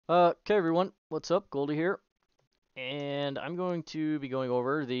Okay, everyone, what's up? Goldy here, and I'm going to be going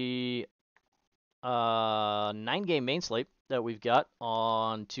over the 9-game main slate that we've got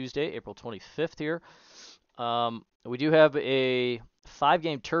on Tuesday, April 25th here. We do have a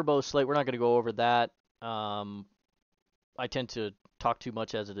 5-game turbo slate. We're not going to go over that. I tend to talk too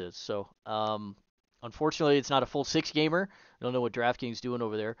much as it is, so unfortunately, it's not a full 6-gamer. I don't know what DraftKings is doing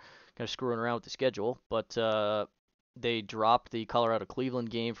over there, kind of screwing around with the schedule, but they dropped the Colorado Cleveland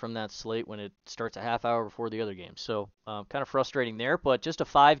game from that slate when it starts a half hour before the other game. So kind of frustrating there, but just a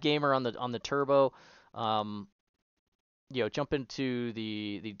 5-gamer on the turbo. Um, Jump into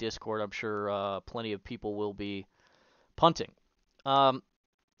the Discord. I'm sure plenty of people will be punting. Um,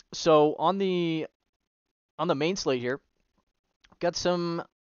 so on the main slate here, got some.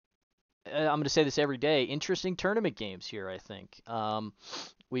 I'm going to say this every day. Interesting tournament games here. I think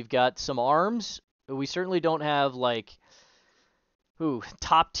we've got some arms. We certainly don't have like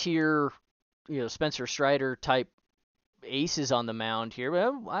top tier, Spencer Strider type aces on the mound here.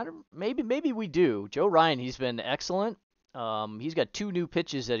 Well, maybe we do. Joe Ryan, he's been excellent. He's got 2 new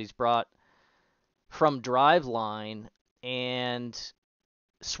pitches that he's brought from drive line and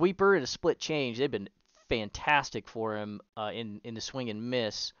sweeper and a split change. They've been fantastic for him in the swing and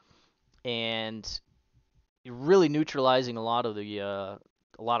miss, and really neutralizing a lot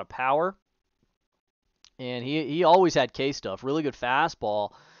of power. And he always had K stuff, really good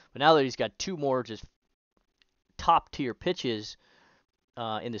fastball. But now that he's got 2 more just top tier pitches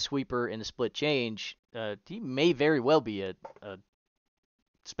in the sweeper and the split change, he may very well be a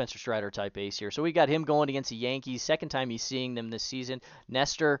Spencer Strider type ace here. So we got him going against the Yankees. Second time he's seeing them this season.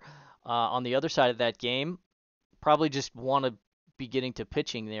 Nestor on the other side of that game, probably just want to be getting to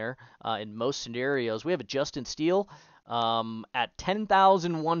pitching there in most scenarios. We have a Justin Steele at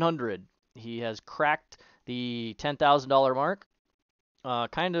 10,100. He has cracked the $10,000 mark.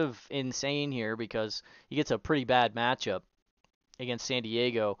 Kind of insane here because he gets a pretty bad matchup against San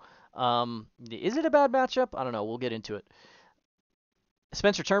Diego. Is it a bad matchup? I don't know. We'll get into it.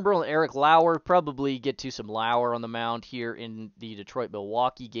 Spencer Turnbull and Eric Lauer probably get to some Lauer on the mound here in the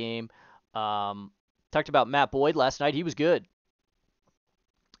Detroit-Milwaukee game. Talked about Matt Boyd last night. He was good.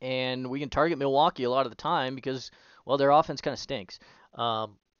 And we can target Milwaukee a lot of the time because, well, their offense kind of stinks.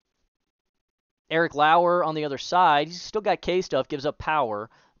 Eric Lauer on the other side, he's still got K stuff, gives up power,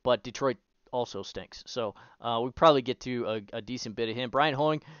 but Detroit also stinks. So we probably get to a decent bit of him. Brian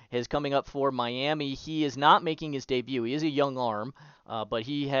Hoying is coming up for Miami. He is not making his debut. He is a young arm, but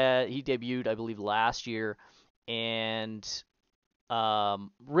he debuted, I believe, last year, and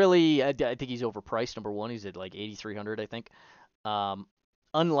really, I think he's overpriced. Number one, he's at like 8,300, I think.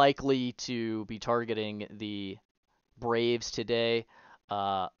 Unlikely to be targeting the Braves today.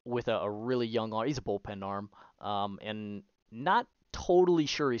 With a really young arm. He's a bullpen arm, and not totally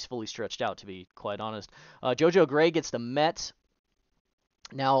sure he's fully stretched out, to be quite honest. JoJo Gray gets the Mets.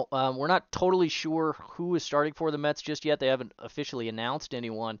 Now, we're not totally sure who is starting for the Mets just yet. They haven't officially announced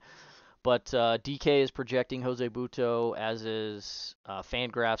anyone, but DK is projecting Jose Butto, as is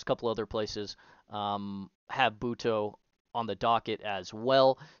Fangraphs. A couple other places have Butto on the docket as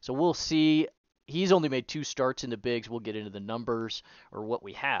well. So we'll see. He's only made 2 starts in the bigs. We'll get into the numbers or what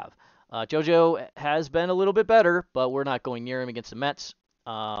we have. JoJo has been a little bit better, but we're not going near him against the Mets.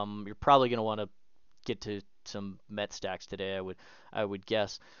 You're probably going to want to get to some Met stacks today, I would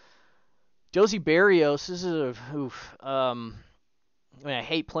guess. Josie Barrios, this is a oof. I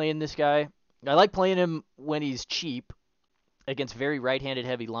hate playing this guy. I like playing him when he's cheap against very right-handed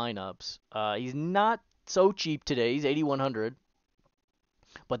heavy lineups. He's not so cheap today. He's 8,100.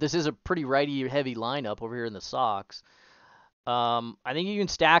 But this is a pretty righty-heavy lineup over here in the Sox. I think you can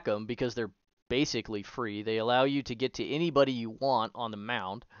stack them because they're basically free. They allow you to get to anybody you want on the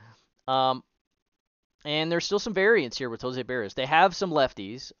mound. And there's still some variance here with Jose Barrios. They have some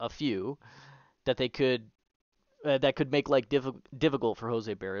lefties, a few, that could make life difficult for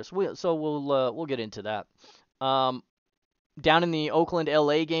Jose Barrios. So we'll get into that. Down in the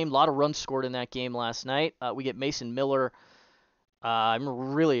Oakland-LA game, a lot of runs scored in that game last night. We get Mason Miller.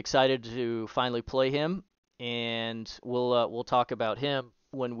 I'm really excited to finally play him, and we'll talk about him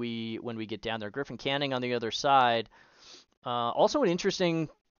when we get down there. Griffin Canning on the other side. Also an interesting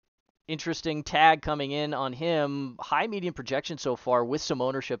tag coming in on him. High medium projection so far with some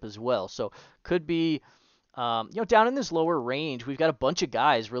ownership as well. So could be down in this lower range. We've got a bunch of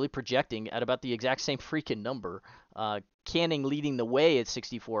guys really projecting at about the exact same freaking number. Canning leading the way at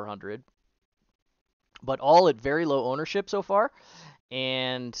 6,400. But all at very low ownership so far.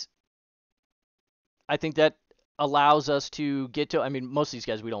 And I think that allows us to get to, most of these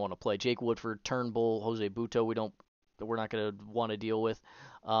guys we don't want to play. Jake Woodford, Turnbull, Jose Butto, we're not going to want to deal with.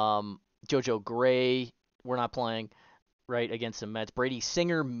 JoJo Gray, we're not playing, right, against the Mets. Brady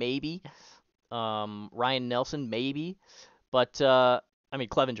Singer, maybe. Ryan Nelson, maybe. But, I mean,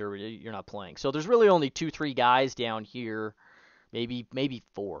 Clevenger, you're not playing. So there's really only 2, 3 guys down here, maybe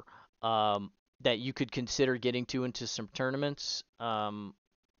 4, that you could consider getting into some tournaments.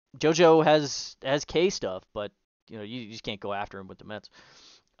 JoJo has K stuff, but you just can't go after him with the Mets,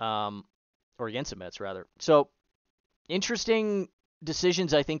 or against the Mets rather. So interesting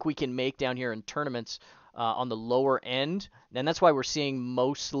decisions I think we can make down here in tournaments on the lower end, and that's why we're seeing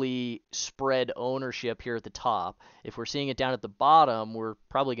mostly spread ownership here at the top. If we're seeing it down at the bottom, we're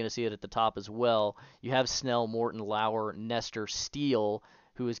probably going to see it at the top as well. You have Snell, Morton, Lauer, Nestor, Steele,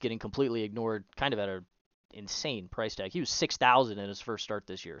 who is getting completely ignored, kind of at an insane price tag. He was 6,000 in his first start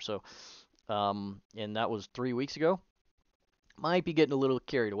this year, so and that was 3 weeks ago. Might be getting a little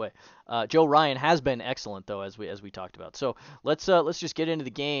carried away. Joe Ryan has been excellent though, as we talked about. So let's just get into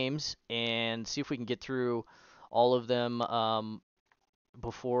the games and see if we can get through all of them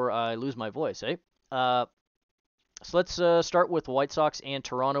before I lose my voice, eh? So let's start with White Sox and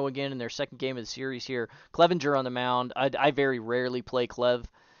Toronto again in their second game of the series here. Clevenger on the mound. I very rarely play Clev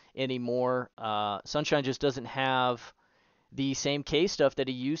anymore. Sunshine just doesn't have the same K stuff that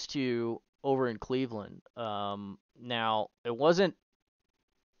he used to over in Cleveland. Now, it wasn't.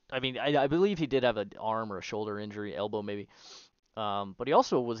 I mean, I believe he did have an arm or a shoulder injury, elbow maybe. But he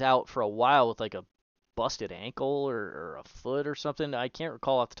also was out for a while with like a busted ankle or a foot or something. I can't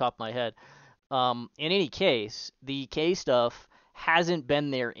recall off the top of my head. In any case, the K stuff hasn't been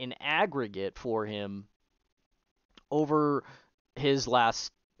there in aggregate for him over his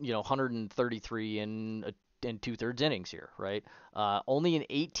last, 133 and 2/3 innings here, right? Only an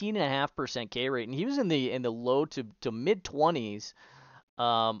 18.5% K rate, and he was in the low to mid 20s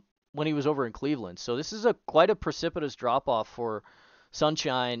when he was over in Cleveland. So this is quite a precipitous drop off for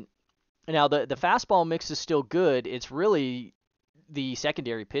Sunshine. Now the fastball mix is still good. It's really the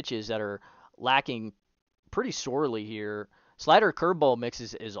secondary pitches that are lacking pretty sorely here. Slider curveball mix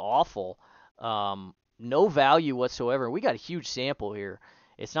is awful. No value whatsoever. We got a huge sample here.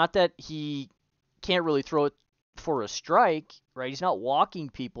 It's not that he can't really throw it for a strike, right? He's not walking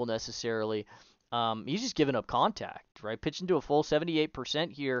people necessarily. He's just giving up contact, right? Pitching to a full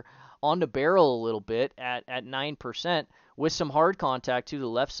 78% here on the barrel a little bit at 9% with some hard contact to the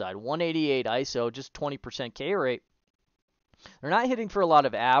left side. 188 ISO, just 20% K rate. They're not hitting for a lot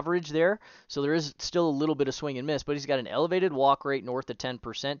of average there, so there is still a little bit of swing and miss, but he's got an elevated walk rate north of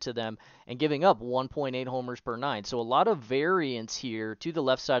 10% to them and giving up 1.8 homers per 9. So a lot of variance here to the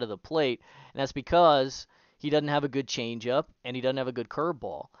left side of the plate, and that's because he doesn't have a good changeup and he doesn't have a good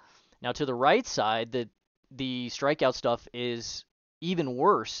curveball. Now to the right side, the strikeout stuff is even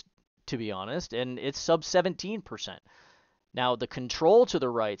worse, to be honest, and it's sub 17%. Now, the control to the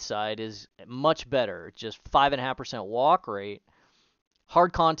right side is much better, just 5.5% walk rate.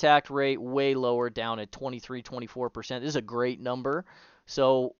 Hard contact rate way lower, down at 23, 24%. This is a great number.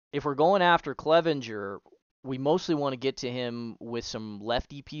 So if we're going after Clevenger, we mostly want to get to him with some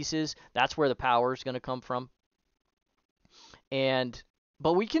lefty pieces. That's where the power is going to come from.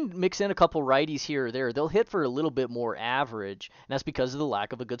 But we can mix in a couple righties here or there. They'll hit for a little bit more average, and that's because of the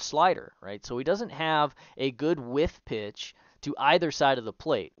lack of a good slider, right? So he doesn't have a good whiff pitch to either side of the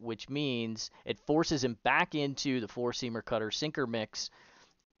plate, which means it forces him back into the four-seamer cutter sinker mix.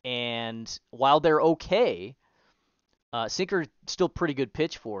 And while they're okay, sinker still pretty good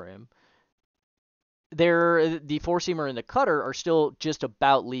pitch for him. The four-seamer and the cutter are still just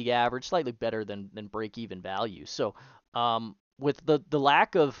about league average, slightly better than break-even value. So with the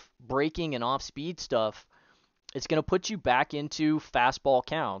lack of breaking and off-speed stuff, it's going to put you back into fastball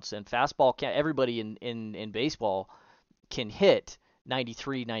counts. And fastball count, everybody in baseball can hit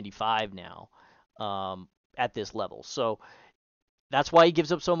 93, 95 now at this level. So that's why he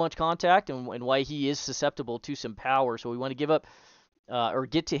gives up so much contact and why he is susceptible to some power. So we want to give up or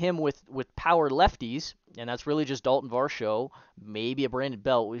get to him with power lefties, and that's really just Dalton Varsho, maybe a Brandon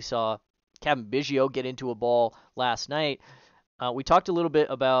Belt. We saw Kevin Biggio get into a ball last night. We talked a little bit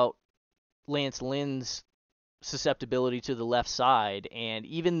about Lance Lynn's susceptibility to the left side, and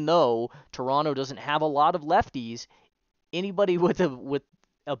even though Toronto doesn't have a lot of lefties, anybody with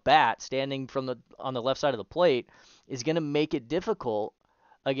a bat standing on the left side of the plate is going to make it difficult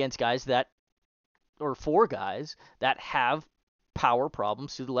against guys for guys that have power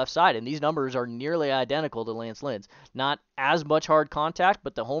problems to the left side. And these numbers are nearly identical to Lance Lynn's. Not as much hard contact,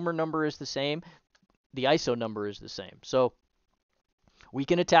 but the homer number is the same. The ISO number is the same. So we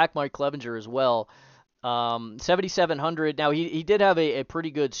can attack Mike Clevenger as well. 7,700. Now, he did have a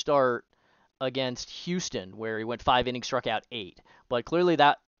pretty good start against Houston, where he went 5 innings, struck out 8. But clearly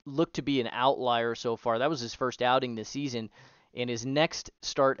that looked to be an outlier so far. That was his first outing this season. In his next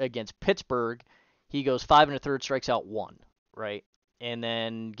start against Pittsburgh, he goes 5 1/3, strikes out 1, right? And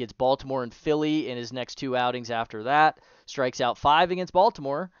then gets Baltimore and Philly in his next 2 outings after that. Strikes out 5 against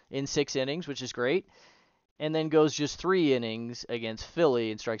Baltimore in 6 innings, which is great. And then goes just 3 innings against Philly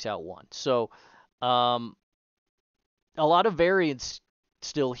and strikes out 1. So a lot of variance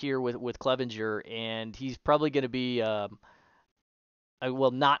still here with Clevenger, and he's probably going to be,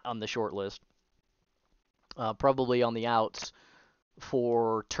 not on the short list, probably on the outs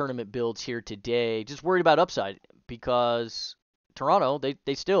for tournament builds here today. Just worried about upside because Toronto,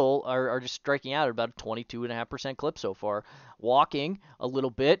 they still are just striking out at about a 22.5% clip so far. Walking a little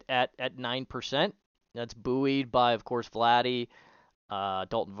bit at 9%. That's buoyed by, of course, Vladdy,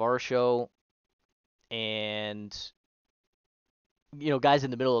 Dalton Varsho, and guys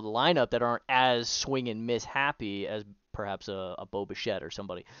in the middle of the lineup that aren't as swing and miss happy as perhaps a Bo Bichette or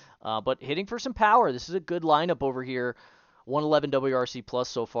somebody. But hitting for some power. This is a good lineup over here. 111 WRC plus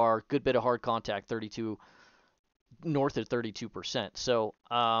so far. Good bit of hard contact, 32, north of 32%. So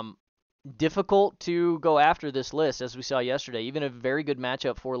difficult to go after this list, as we saw yesterday. Even a very good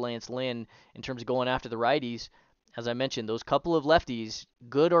matchup for Lance Lynn in terms of going after the righties. As I mentioned, those couple of lefties,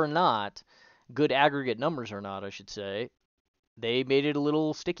 good or not, good aggregate numbers or not, I should say, they made it a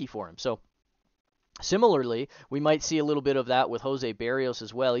little sticky for him. So similarly, we might see a little bit of that with Jose Barrios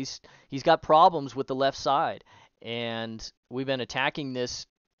as well. He's got problems with the left side, and we've been attacking this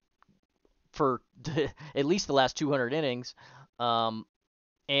for at least the last 200 innings,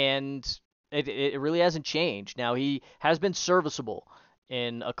 and it really hasn't changed. Now, he has been serviceable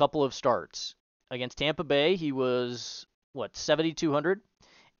in a couple of starts. Against Tampa Bay, he was, 7,200,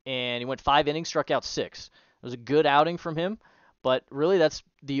 and he went 5 innings, struck out 6. It was a good outing from him. But really, that's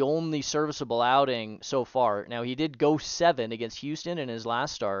the only serviceable outing so far. Now, he did go 7 against Houston in his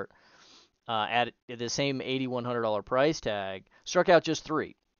last start at the same $8,100 price tag. Struck out just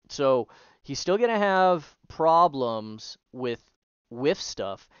 3. So he's still going to have problems with whiff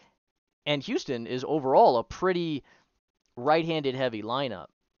stuff. And Houston is overall a pretty right-handed heavy lineup.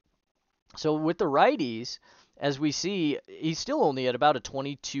 So with the righties, as we see, he's still only at about a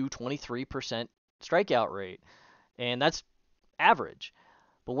 22-23% strikeout rate. And that's average.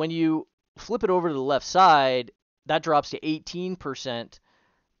 But when you flip it over to the left side, that drops to 18%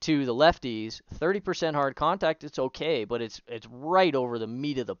 to the lefties. 30% hard contact, it's okay, but it's right over the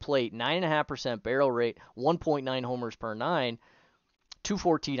meat of the plate. 9.5% barrel rate, 1.9 homers per 9,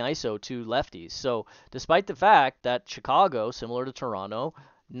 214 ISO to lefties. So despite the fact that Chicago, similar to Toronto,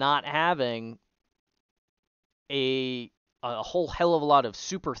 not having a whole hell of a lot of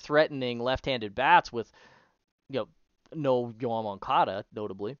super threatening left-handed bats with no Yoan Moncada,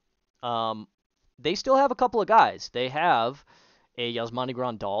 notably. They still have a couple of guys. They have a Yasmani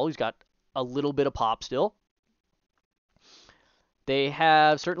Grandal, who's got a little bit of pop still. They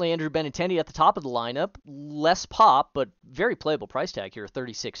have certainly Andrew Benintendi at the top of the lineup. Less pop, but very playable price tag here,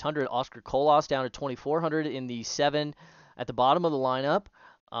 3,600. Oscar Colas down to 2,400 in the 7 at the bottom of the lineup.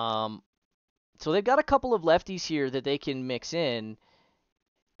 So they've got a couple of lefties here that they can mix in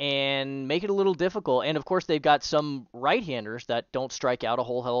and make it a little difficult. And, of course, they've got some right-handers that don't strike out a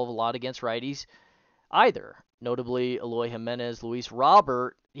whole hell of a lot against righties either. Notably, Eloy Jimenez, Luis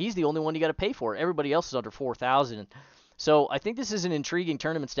Robert, he's the only one you got to pay for. Everybody else is under 4,000. So I think this is an intriguing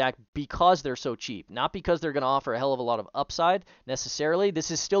tournament stack because they're so cheap, not because they're going to offer a hell of a lot of upside necessarily.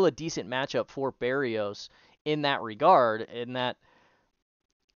 This is still a decent matchup for Barrios in that regard, in that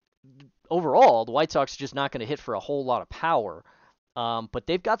overall, the White Sox are just not going to hit for a whole lot of power. But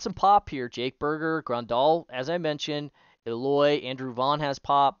they've got some pop here. Jake Berger, Grandal, as I mentioned, Eloy, Andrew Vaughn has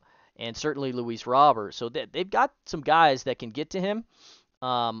pop, and certainly Luis Robert. So they've got some guys that can get to him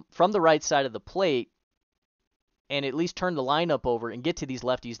from the right side of the plate and at least turn the lineup over and get to these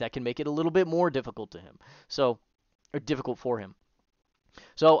lefties that can make it a little bit more difficult to him. Or difficult for him.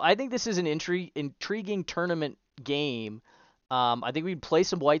 So I think this is an intriguing tournament game. I think we'd play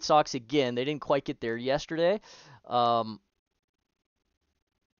some White Sox again. They didn't quite get there yesterday.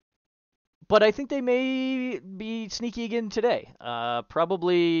 But I think they may be sneaky again today.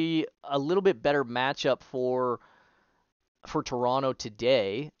 Probably a little bit better matchup for Toronto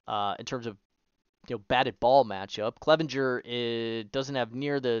today in terms of batted ball matchup. Clevenger doesn't have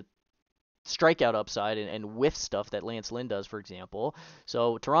near the strikeout upside and whiff stuff that Lance Lynn does, for example.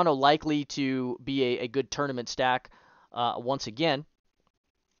 So Toronto likely to be a good tournament stack once again.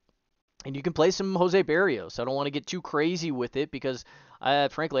 And you can play some Jose Barrios. I don't want to get too crazy with it because,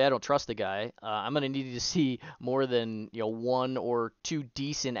 frankly, I don't trust the guy. I'm going to need to see more than one or two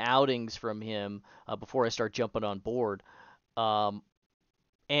decent outings from him before I start jumping on board. Um,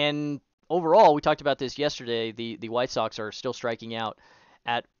 and overall, we talked about this yesterday. The White Sox are still striking out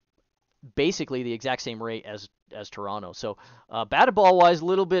at basically the exact same rate as Toronto. So batted ball wise, a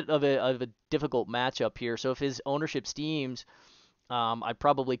little bit of a difficult matchup here. So if his ownership steams, I'd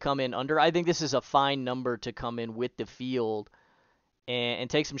probably come in under. I think this is a fine number to come in with the field and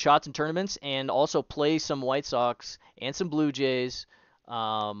take some shots in tournaments and also play some White Sox and some Blue Jays.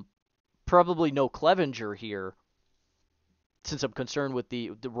 Probably no Clevenger here since I'm concerned with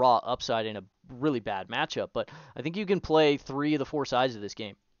the raw upside in a really bad matchup. But I think you can play 3 of the 4 sides of this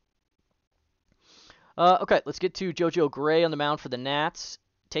game. Okay, let's get to JoJo Gray on the mound for the Nats,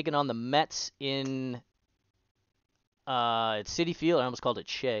 taking on the Mets in it's Citi Field. I almost called it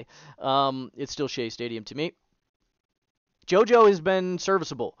Shea. It's still Shea Stadium to me. JoJo has been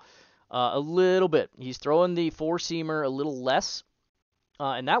serviceable a little bit. He's throwing the four-seamer a little less,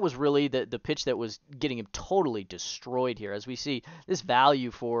 and that was really the pitch that was getting him totally destroyed here. As we see, this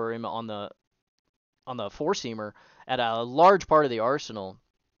value for him on the four-seamer at a large part of the arsenal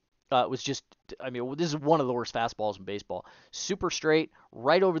was just, I mean, this is one of the worst fastballs in baseball. Super straight,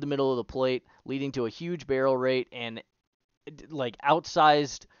 right over the middle of the plate, leading to a huge barrel rate and like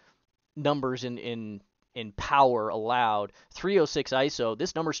outsized numbers in power allowed. 306 ISO.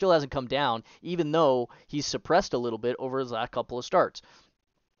 This number still hasn't come down, even though he's suppressed a little bit over his last couple of starts.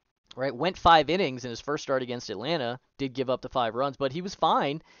 Right, went 5 innings in his first start against Atlanta, did give up the 5 runs, but he was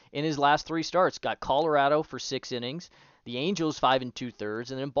fine in his last 3 starts. Got Colorado for 6 innings, the Angels 5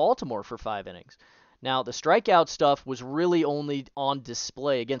 2/3, and then Baltimore for 5 innings. Now, the strikeout stuff was really only on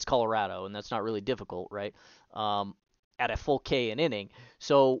display against Colorado, and that's not really difficult, right? At a full K an inning.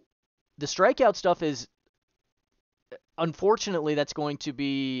 So the strikeout stuff is, unfortunately, that's going to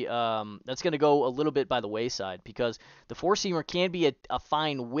be that's going to go a little bit by the wayside because the four-seamer can be a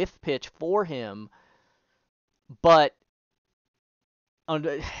fine whiff pitch for him, but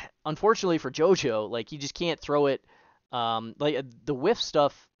unfortunately for JoJo, like he just can't throw it. Like the whiff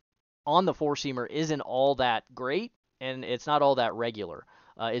stuff on the four-seamer isn't all that great, and it's not all that regular.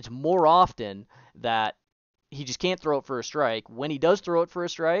 It's more often that he just can't throw it for a strike. When he does throw it for a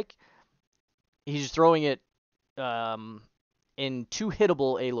strike, he's just throwing it in too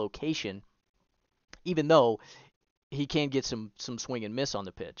hittable a location, even though he can get some swing and miss on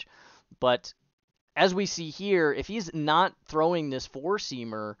the pitch. But as we see here, if he's not throwing this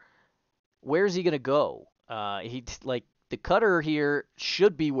four-seamer, where's he going to go? He like the cutter here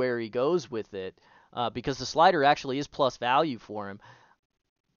should be where he goes with it because the slider actually is plus value for him.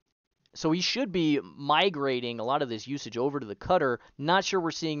 So he should be migrating a lot of this usage over to the cutter. Not sure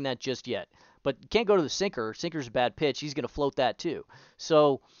we're seeing that just yet. But you can't go to the sinker. Sinker's a bad pitch. He's going to float that too.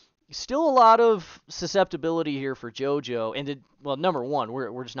 So still a lot of susceptibility here for JoJo. And well, number one,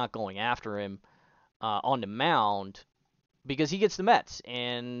 we're just not going after him on the mound because he gets the Mets.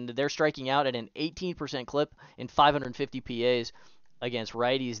 And they're striking out at an 18% clip in 550 PAs against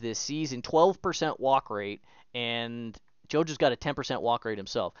righties this season. 12% walk rate. And JoJo's got a 10% walk rate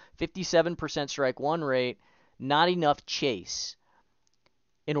himself. 57% strike one rate. Not enough chase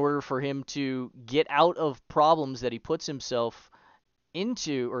in order for him to get out of problems that he puts himself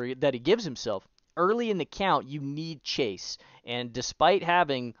into or that he gives himself. Early in the count, you need chase. And despite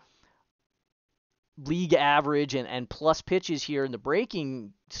having league average and plus pitches here in the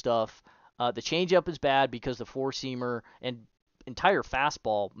breaking stuff, the changeup is bad because the four-seamer and entire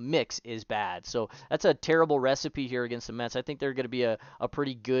fastball mix is bad. So that's a terrible recipe here against the Mets. I think they're going to be a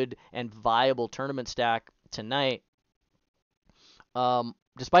pretty good and viable tournament stack tonight.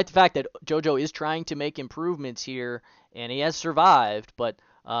 Despite the fact that JoJo is trying to make improvements here, and he has survived, but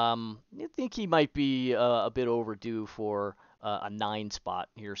I think he might be a bit overdue for a 9 spot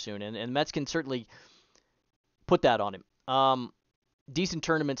here soon, and Mets can certainly put that on him. Decent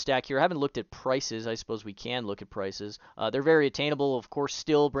tournament stack here. I haven't looked at prices. I suppose we can look at prices. They're very attainable. Of course,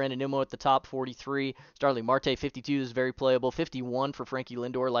 still Brandon Nimmo at the top, 43. Starling Marte, 52 is very playable. 51 for Frankie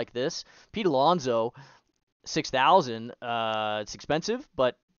Lindor like this. Pete Alonso, 6,000. It's expensive,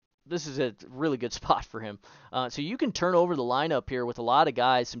 but this is a really good spot for him. So you can turn over the lineup here with a lot of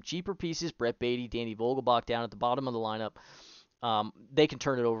guys. Some cheaper pieces, Brett Beatty, Danny Vogelbach down at the bottom of the lineup. They can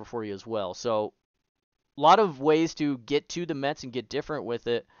turn it over for you as well. So a lot of ways to get to the Mets and get different with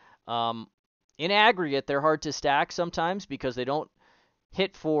it. In aggregate, they're hard to stack sometimes because they don't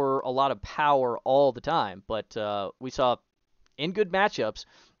hit for a lot of power all the time. But we saw in good matchups,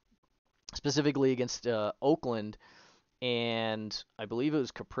 specifically against Oakland, and I believe it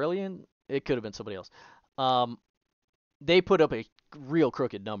was Caprillion. It could have been somebody else. Um, they put up a real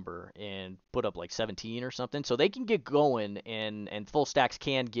crooked number and put up like 17 or something. So they can get going, and full stacks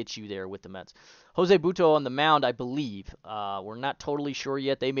can get you there with the Mets. Jose Butto on the mound, I believe. We're not totally sure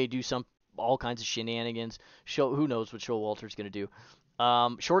yet. They may do all kinds of shenanigans. Who knows what Showalter's going to do.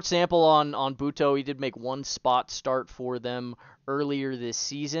 Short sample on Butto. He did make one spot start for them earlier this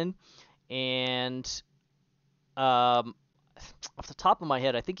season, and um, off the top of my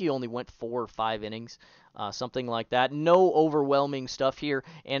head, I think he only went 4 or 5 innings, something like that. No overwhelming stuff here,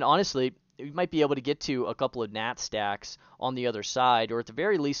 and honestly, we might be able to get to a couple of Nat stacks on the other side, or at the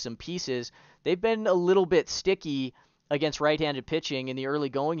very least some pieces. They've been a little bit sticky against right-handed pitching in the early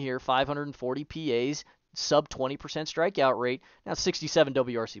going here. 540 PAs, sub 20% strikeout rate. Now 67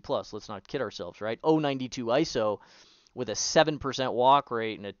 WRC plus. Let's not kid ourselves, right? 092 ISO with a 7% walk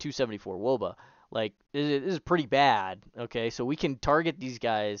rate and a 274 WOBA. Like, this is pretty bad, okay? So we can target these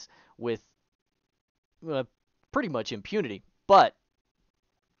guys with pretty much impunity. But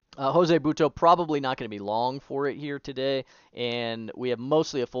Jose Butto probably not going to be long for it here today, and we have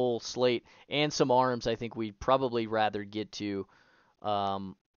mostly a full slate and some arms I think we'd probably rather get to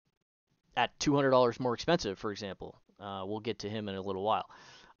at $200 more expensive, for example. We'll get to him in a little while.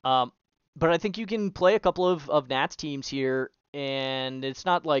 But I think you can play a couple of Nats teams here, and it's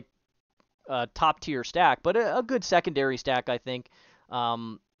not like a top-tier stack, but a good secondary stack, I think,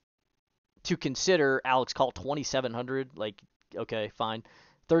 to consider. Alex called 2,700. Like, okay, fine.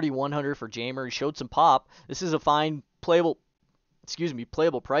 3,100 for Jamer. He showed some pop. This is a fine playable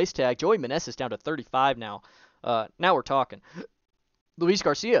price tag. Joey Meneses down to 35 now. Now we're talking. Luis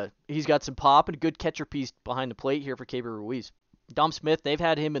Garcia, he's got some pop and a good catcher piece behind the plate here for Keibert Ruiz. Dom Smith, they've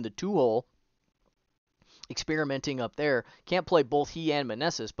had him in the 2-hole, experimenting up there. Can't play both he and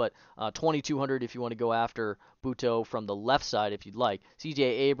Meneses, but 2,200 if you want to go after Butto from the left side if you'd like. CJ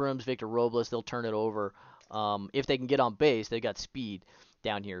Abrams, Victor Robles, they'll turn it over. If they can get on base, they got speed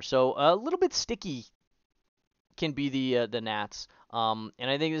down here. So a little bit sticky can be the Nats. And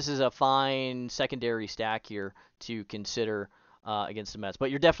I think this is a fine secondary stack here to consider against the Mets. But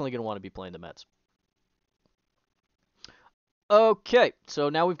you're definitely going to want to be playing the Mets. Okay, so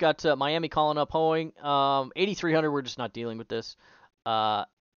now we've got Miami calling up Hoeing. 8,300, we're just not dealing with this.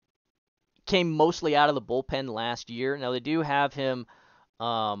 Came mostly out of the bullpen last year. Now they do have him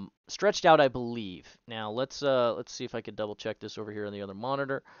stretched out, I believe. Now let's see if I could double check this over here on the other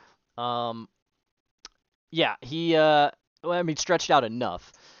monitor. Yeah, he stretched out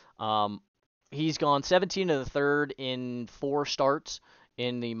enough. He's gone 17 to the third in 4 starts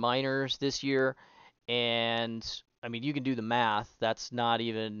in the minors this year, and I mean, you can do the math. That's not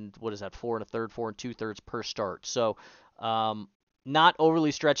even, 4 1/3, 4 2/3 per start. So, not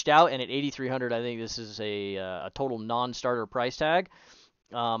overly stretched out. And at 8,300, I think this is a total non-starter price tag.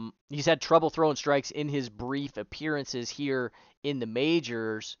 He's had trouble throwing strikes in his brief appearances here in the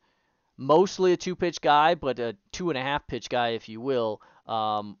majors. Mostly a 2-pitch guy, but a 2.5-pitch guy, if you will.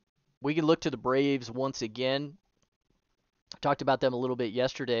 We can look to the Braves once again. Talked about them a little bit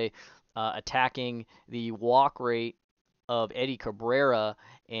yesterday. Attacking the walk rate of Eddie Cabrera,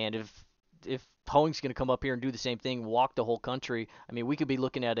 and if Hoeing's going to come up here and do the same thing, walk the whole country, I mean, we could be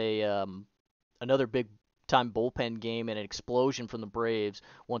looking at another big time bullpen game and an explosion from the Braves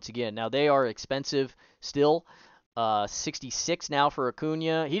once again. Now they are expensive still. 66 now for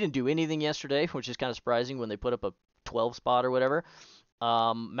Acuna. He didn't do anything yesterday, which is kind of surprising when they put up a 12 spot or whatever.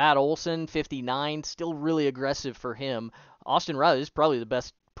 Matt Olson, 59, still really aggressive for him. Austin Riley is probably the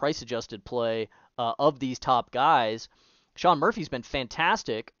best price-adjusted play of these top guys. Sean Murphy's been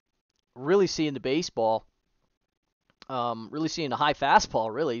fantastic. Really seeing the baseball. Really seeing the high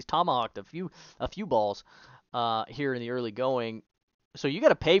fastball. Really, he's tomahawked a few balls here in the early going. So you got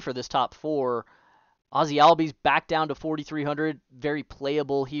to pay for this top 4. Ozzie Albies back down to 4,300. Very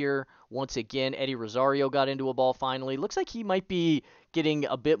playable here. Once again, Eddie Rosario got into a ball finally. Looks like he might be getting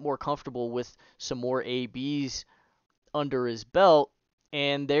a bit more comfortable with some more ABs under his belt,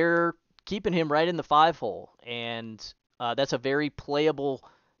 and they're keeping him right in the 5-hole. And that's a very playable,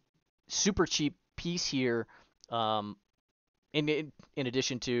 super cheap piece here. In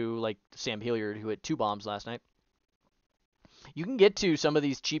addition to like Sam Hilliard, who hit 2 bombs last night. You can get to some of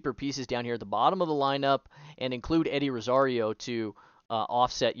these cheaper pieces down here at the bottom of the lineup and include Eddie Rosario to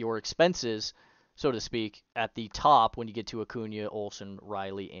offset your expenses, so to speak, at the top when you get to Acuna, Olson,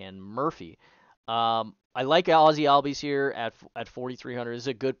 Riley, and Murphy. I like Ozzie Albies here at 4,300. It's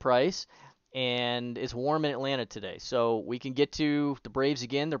a good price, and it's warm in Atlanta today. So we can get to the Braves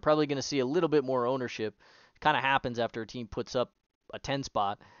again. They're probably going to see a little bit more ownership. Kind of happens after a team puts up a 10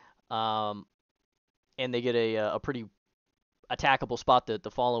 spot, and they get a pretty attackable spot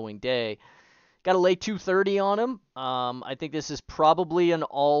the following day. Got to lay 230 on him. I think this is probably an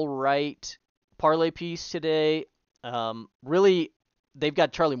all right parlay piece today. Really, they've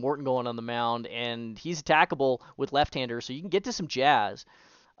got Charlie Morton going on the mound, and he's attackable with left-handers, so you can get to some Jazz,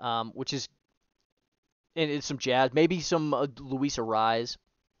 which is and it's some Jazz, maybe some Luis Arraez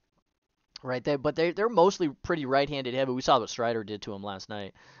right there, but they're mostly pretty right-handed heavy. We saw what Strider did to him last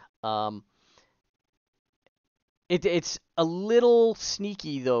night. Um, it's a little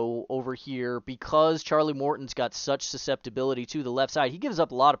sneaky though over here because Charlie Morton's got such susceptibility to the left side. He gives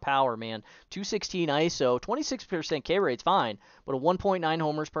up a lot of power, man. 216 ISO, 26% K rate's fine, but a 1.9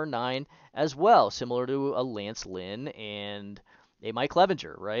 homers per nine as well, similar to a Lance Lynn and a Mike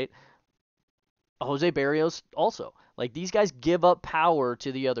Clevenger, right? Jose Barrios also. Like these guys give up power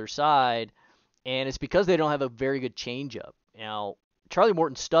to the other side, and it's because they don't have a very good changeup. Now, Charlie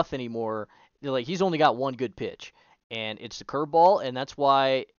Morton's stuff anymore, like he's only got one good pitch, and it's the curveball, and that's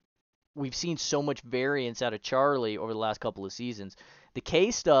why we've seen so much variance out of Charlie over the last couple of seasons. The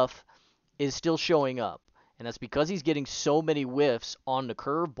K stuff is still showing up, and that's because he's getting so many whiffs on the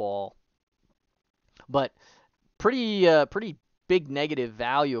curveball. But pretty big negative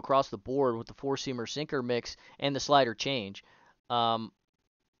value across the board with the four-seamer sinker mix and the slider change. Um,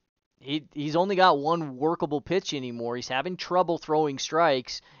 he's only got one workable pitch anymore. He's having trouble throwing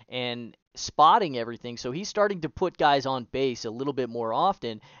strikes and spotting everything, so he's starting to put guys on base a little bit more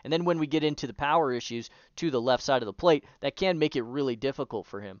often. And then when we get into the power issues to the left side of the plate, that can make it really difficult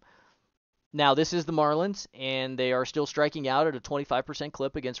for him. Now, this is the Marlins, and they are still striking out at a 25%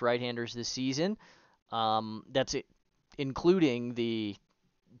 clip against right-handers this season. That's it, including the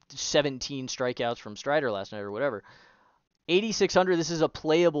 17 strikeouts from Strider last night or whatever. 8,600, this is a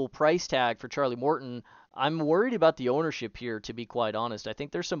playable price tag for Charlie Morton. I'm worried about the ownership here, to be quite honest. I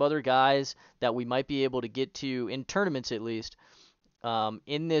think there's some other guys that we might be able to get to, in tournaments at least,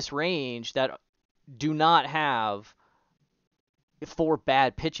 in this range that do not have 4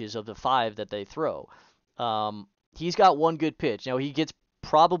 bad pitches of the 5 that they throw. He's got one good pitch. Now, he gets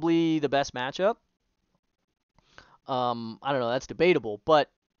probably the best matchup. I don't know, that's debatable,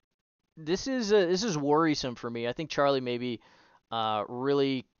 but this is worrisome for me. I think Charlie may be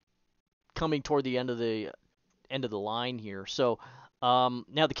really coming toward the end of the line here. So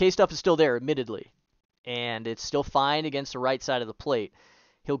now the K stuff is still there, admittedly, and it's still fine against the right side of the plate.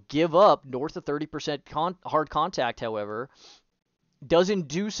 He'll give up north of 30% hard contact, however, does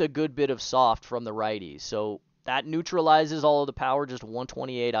induce a good bit of soft from the righties. So that neutralizes all of the power, just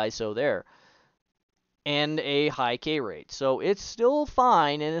 128 ISO there. And a high K rate. So it's still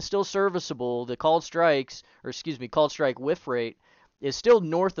fine and it's still serviceable. The called strike whiff rate is still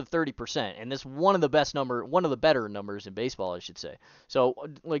north of 30%, and this one of the better numbers in baseball, I should say. So,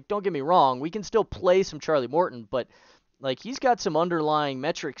 like, don't get me wrong, we can still play some Charlie Morton, but like he's got some underlying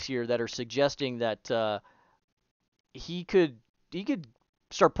metrics here that are suggesting that he could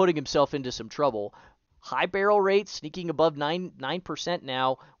start putting himself into some trouble. High barrel rate, sneaking above 9%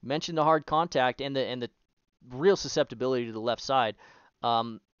 now. We mentioned the hard contact and the real susceptibility to the left side.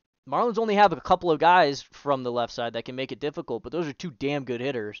 Marlins only have a couple of guys from the left side that can make it difficult, but those are 2 damn good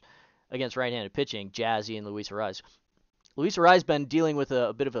hitters against right-handed pitching, Jazzy and Luis Arraez. Luis Arraez has been dealing with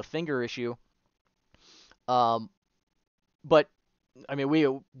a bit of a finger issue, but I mean we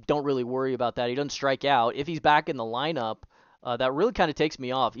don't really worry about that. He doesn't strike out. If he's back in the lineup, that really kind of takes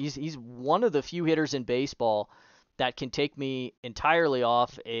me off. He's one of the few hitters in baseball that can take me entirely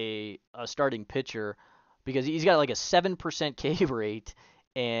off a starting pitcher because he's got like a 7% K rate,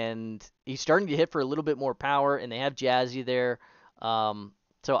 and he's starting to hit for a little bit more power, and they have Jazzy there.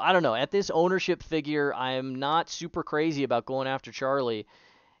 So I don't know. At this ownership figure, I'm not super crazy about going after Charlie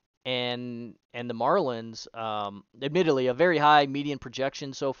and the Marlins. Admittedly, a very high median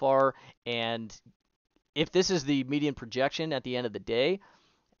projection so far, and if this is the median projection at the end of the day,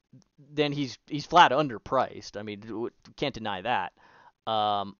 then he's flat underpriced. I mean, can't deny that.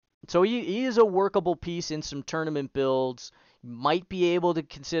 So he is a workable piece in some tournament builds. Might be able to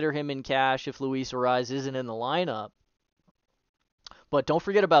consider him in cash if Luis Arraez isn't in the lineup. But don't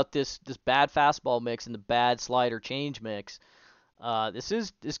forget about this bad fastball mix and the bad slider change mix.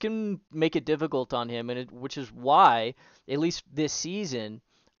 This can make it difficult on him, which is why, at least this season,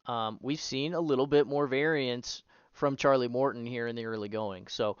 we've seen a little bit more variance from Charlie Morton here in the early going.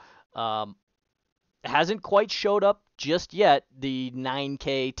 So hasn't quite showed up just yet, the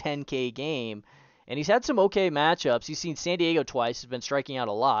 9K, 10K game. And he's had some okay matchups. He's seen San Diego twice. He's been striking out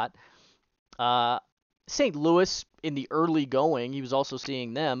a lot. St. Louis in the early going, he was also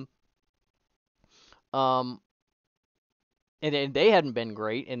seeing them. and they hadn't been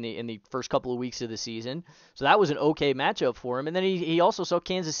great in the first couple of weeks of the season. So that was an okay matchup for him. And then he also saw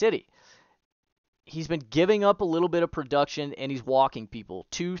Kansas City. He's been giving up a little bit of production, and he's walking people.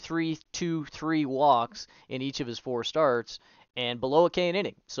 2-3-2-3 walks in each of his 4 starts, and below a K an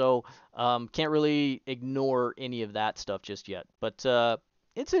inning. So can't really ignore any of that stuff just yet. But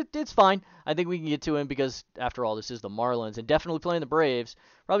it's fine. I think we can get to him because, after all, this is the Marlins, and definitely playing the Braves.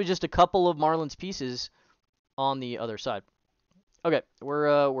 Probably just a couple of Marlins pieces on the other side. Okay,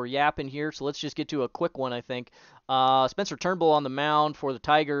 we're yapping here, so let's just get to a quick one. I think Spencer Turnbull on the mound for the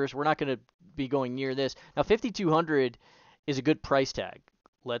Tigers. We're not going to be going near this now. 5,200 is a good price tag.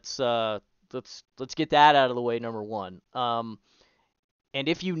 Let's get that out of the way. Number one. And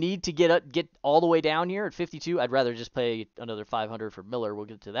if you need to get all the way down here at 52, I'd rather just pay another 500 for Miller. We'll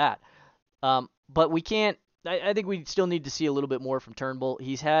get to that. But we can't. I think we still need to see a little bit more from Turnbull.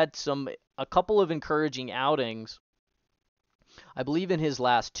 He's had a couple of encouraging outings. I believe in his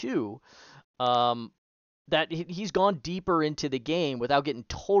last two, that he's gone deeper into the game without getting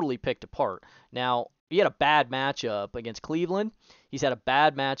totally picked apart. Now, he had a bad matchup against Cleveland. He's had a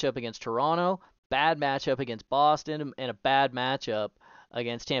bad matchup against Toronto, bad matchup against Boston, and a bad matchup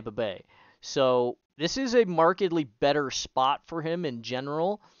against Tampa Bay. So this is a markedly better spot for him in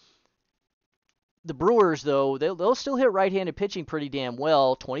general. The Brewers, though, they'll still hit right-handed pitching pretty damn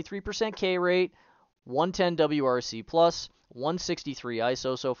well. 23% K rate, 110 WRC plus, 163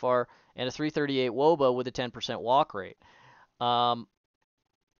 ISO so far, and a 338 WOBA with a 10% walk rate.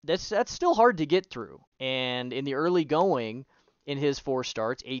 That's still hard to get through. And in the early going, in his 4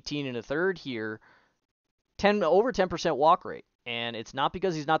 starts, 18 and a third here, over 10% walk rate. And it's not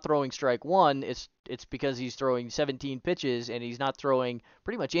because he's not throwing strike one. It's because he's throwing 17 pitches and he's not throwing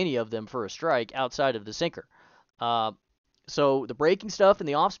pretty much any of them for a strike outside of the sinker. So the breaking stuff and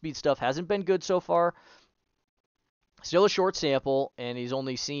the off-speed stuff hasn't been good so far. Still a short sample, and he's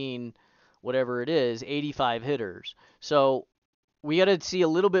only seen, whatever it is, 85 hitters. So we got to see a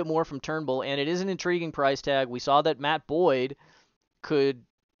little bit more from Turnbull, and it is an intriguing price tag. We saw that Matt Boyd could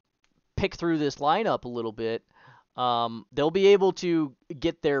pick through this lineup a little bit. They'll be able to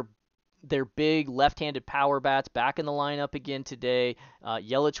get their big left-handed power bats back in the lineup again today.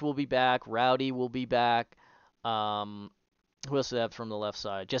 Yelich will be back. Rowdy will be back. Who else do they have from the left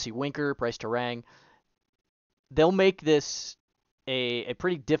side? Jesse Winker, Bryce Terang. They'll make this a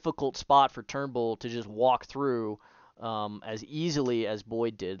pretty difficult spot for Turnbull to just walk through as easily as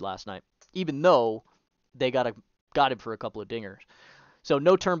Boyd did last night, even though they got him for a couple of dingers. So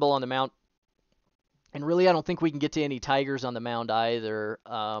no Turnbull on the mound. And really, I don't think we can get to any Tigers on the mound either.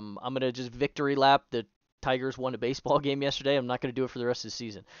 I'm going to just victory lap the Tigers won a baseball game yesterday. I'm not going to do it for the rest of the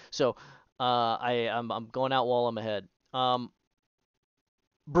season. So I'm going out while I'm ahead.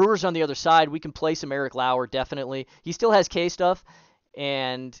 Brewers on the other side, we can play some Eric Lauer, definitely. He still has K stuff,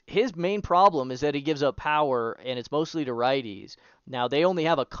 and his main problem is that he gives up power, and it's mostly to righties. Now, they only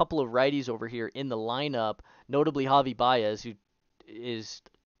have a couple of righties over here in the lineup, notably Javi Baez, who is,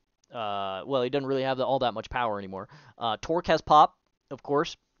 he doesn't really have all that much power anymore. Torque has pop, of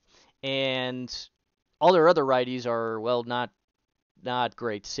course, and all their other righties are, well, not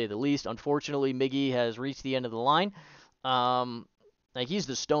great, to say the least. Unfortunately, Miggy has reached the end of the line. He's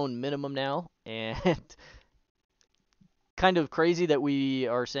the stone minimum now, and kind of crazy that we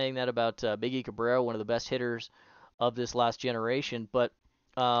are saying that about Miggy Cabrera, one of the best hitters of this last generation, but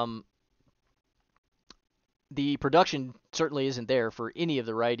the production certainly isn't there for any of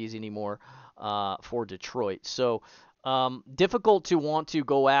the righties anymore for Detroit. So difficult to want to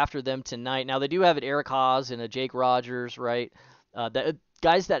go after them tonight. Now, they do have an Eric Haas and a Jake Rogers, right?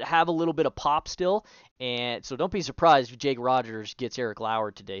 Guys that have a little bit of pop still, and so don't be surprised if Jake Rogers gets Eric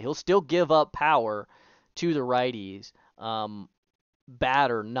Lauer today. He'll still give up power to the righties, bad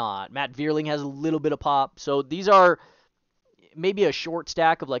or not. Matt Vierling has a little bit of pop, so these are maybe a short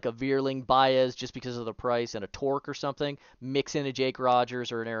stack of like a Vierling, Baez, just because of the price, and a Torque or something. Mix in a Jake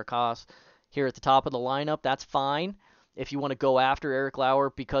Rogers or an Eric Haas here at the top of the lineup. That's fine if you want to go after Eric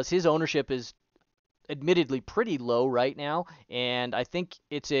Lauer, because his ownership is admittedly pretty low right now, and I think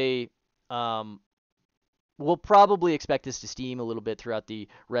it's we'll probably expect this to steam a little bit throughout the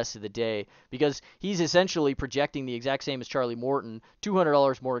rest of the day, because he's essentially projecting the exact same as Charlie Morton,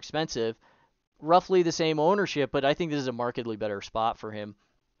 $200 more expensive, roughly the same ownership, but I think this is a markedly better spot for him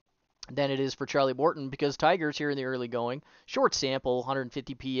than it is for Charlie Morton, because Tigers here in the early going, short sample,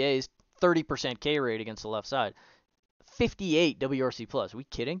 150 PAs, 30% K rate against the left side, 58 WRC plus. Are we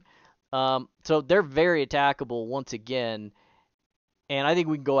kidding? So they're very attackable once again, and I think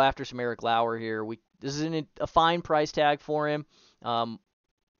we can go after some Eric Lauer here. This is a fine price tag for him, and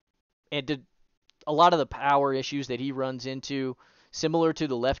a lot of the power issues that he runs into, similar to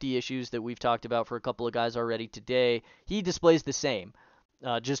the lefty issues that we've talked about for a couple of guys already today, he displays the same,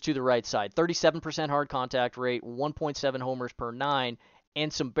 just to the right side. 37% hard contact rate, 1.7 homers per nine,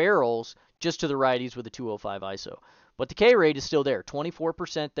 and some barrels just to the righties with a 205 ISO. But the K rate is still there,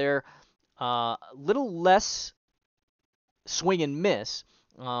 24% there. A little less swing and miss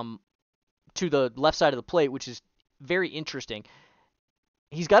to the left side of the plate, which is very interesting.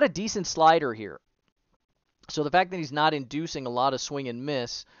 He's got a decent slider here. So the fact that he's not inducing a lot of swing and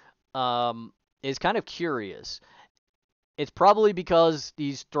miss is kind of curious. It's probably because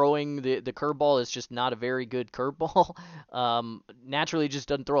he's throwing the curveball is just not a very good curveball. Naturally, just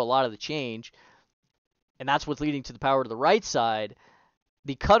doesn't throw a lot of the change. And that's what's leading to the power to the right side.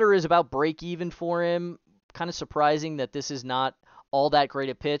 The cutter is about break even for him. Kind of surprising that this is not all that great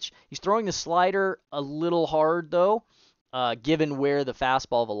a pitch. He's throwing the slider a little hard, though, given where the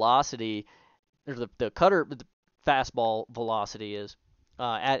fastball velocity, or the cutter, the fastball velocity is.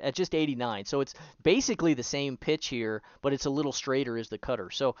 At just 89. So it's basically the same pitch here, but it's a little straighter as the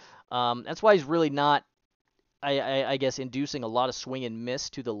cutter. So that's why he's really not, I guess, inducing a lot of swing and miss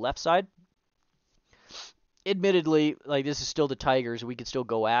to the left side. Admittedly, like, this is still the Tigers. We could still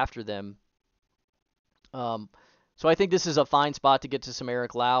go after them. So I think this is a fine spot to get to some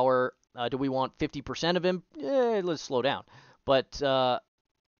Eric Lauer. Do we want 50% of him? Let's slow down. But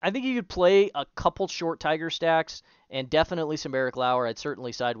I think you could play a couple short Tiger stacks and definitely some Eric Lauer. I'd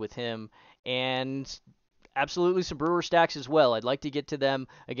certainly side with him. And absolutely some Brewer stacks as well. I'd like to get to them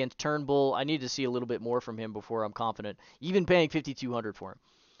against Turnbull. I need to see a little bit more from him before I'm confident, even paying $5,200 for him.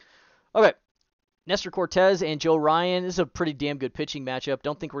 Okay. Nestor Cortez and Joe Ryan. This is a pretty damn good pitching matchup.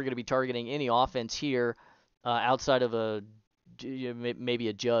 Don't think we're going to be targeting any offense here outside of maybe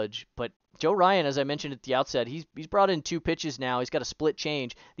a Judge. But Joe Ryan, as I mentioned at the outset, he's brought in 2 pitches now. He's got a split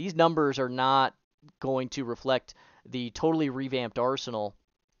change. These numbers are not going to reflect the totally revamped arsenal.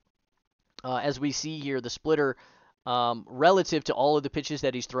 As we see here, the splitter, relative to all of the pitches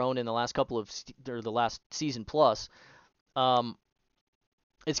that he's thrown in the last the last season plus,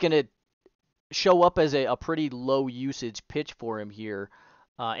 it's going to show up as a pretty low usage pitch for him here.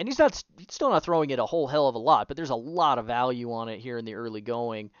 And he's still not throwing it a whole hell of a lot, but there's a lot of value on it here in the early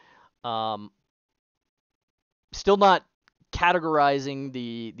going. Still not categorizing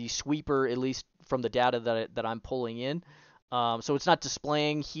the sweeper, at least from the data that I'm pulling in. So it's not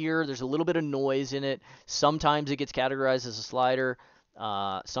displaying here. There's a little bit of noise in it. Sometimes it gets categorized as a slider.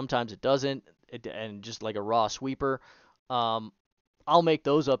 Sometimes it doesn't, and just like a raw sweeper. I'll make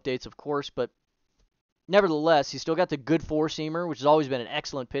those updates, of course, but nevertheless, he's still got the good four-seamer, which has always been an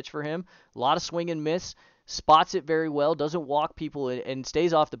excellent pitch for him. A lot of swing and miss. Spots it very well, doesn't walk people, and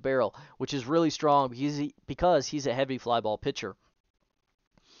stays off the barrel, which is really strong because he's a heavy fly ball pitcher.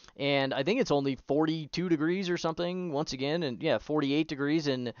 And I think it's only 42 degrees or something, once again, and 48 degrees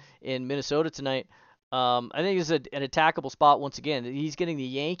in Minnesota tonight. I think it's an attackable spot once again. He's getting the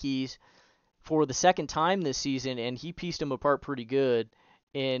Yankees for the second time this season, and he pieced them apart pretty good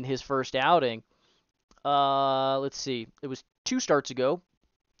in his first outing. Let's see. It was 2 starts ago,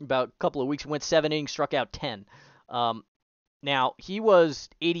 about a couple of weeks. Went 7 innings, struck out 10. Now, he was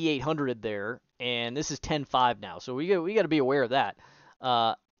 8,800 there, and this is 10.5 now, so we got to be aware of that.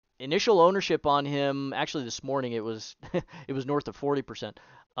 Initial ownership on him, actually this morning it was it was north of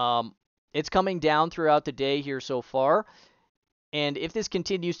 40%. It's coming down throughout the day here so far. And if this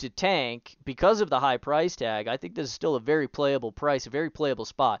continues to tank because of the high price tag, I think this is still a very playable price, a very playable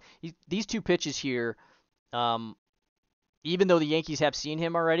spot. These 2 pitches here, even though the Yankees have seen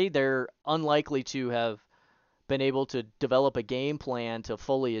him already, they're unlikely to have been able to develop a game plan to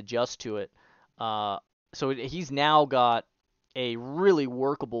fully adjust to it. So he's now got a really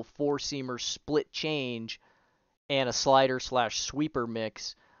workable four-seamer split change and a slider/sweeper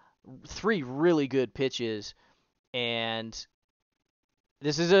mix. 3 really good pitches, and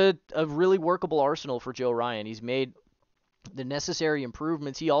this is a really workable arsenal for Joe Ryan. He's made the necessary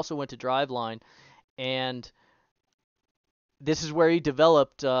improvements. He also went to driveline, and this is where he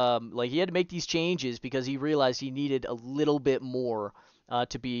developed, he had to make these changes because he realized he needed a little bit more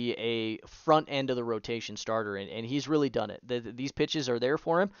to be a front end of the rotation starter, and he's really done it. These pitches are there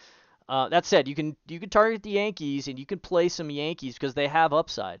for him. That said, you can target the Yankees, and you can play some Yankees because they have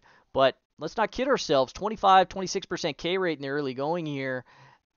upside. But let's not kid ourselves. 25-26% K rate in the early going here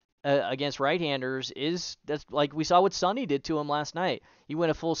against right-handers that's like we saw what Sonny did to him last night. He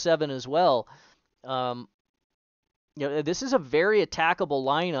went a full 7 as well. This is a very attackable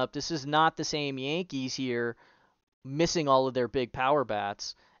lineup. This is not the same Yankees here missing all of their big power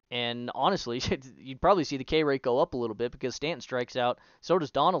bats. And honestly, you'd probably see the K rate go up a little bit because Stanton strikes out. So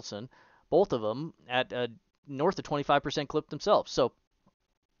does Donaldson. both of them, at north of 25% clip themselves. So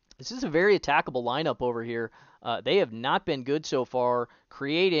this is a very attackable lineup over here. They have not been good so far,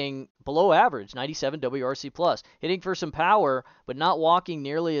 creating below average 97 WRC plus, hitting for some power, but not walking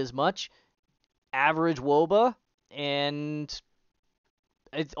nearly as much. Average WOBA, and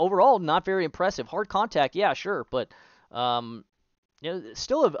it's overall not very impressive. Hard contact, yeah, sure, but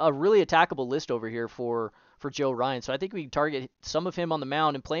still a really attackable list over here for Joe Ryan. So I think we can target some of him on the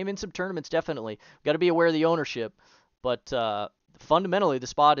mound and play him in some tournaments. Definitely, got to be aware of the ownership, but fundamentally the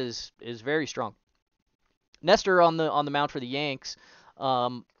spot is very strong. Nestor on the mound for the Yanks,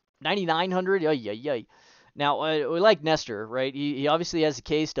 9,900. Yay. Now, we like Nestor, right? He obviously has the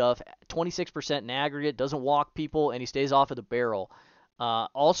K stuff, 26% in aggregate, doesn't walk people, and he stays off of the barrel.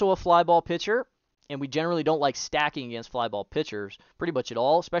 Also a fly ball pitcher, and we generally don't like stacking against fly ball pitchers pretty much at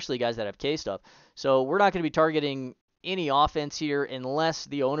all, especially guys that have K stuff. So we're not going to be targeting any offense here unless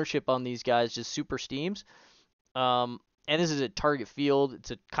the ownership on these guys just super steams. And this is a target field.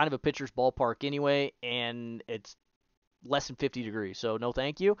 It's a kind of a pitcher's ballpark anyway, and it's less than 50 degrees, so no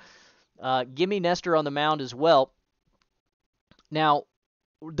thank you. Give me Nestor on the mound as well. Now,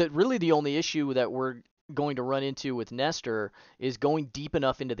 really the only issue that we're going to run into with Nestor is going deep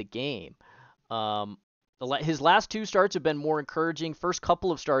enough into the game. His last two starts have been more encouraging. First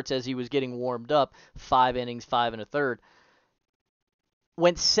couple of starts as he was getting warmed up, 5 innings, 5 1/3.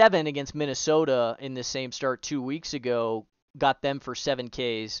 Went 7 against Minnesota in the same start 2 weeks ago, got them for 7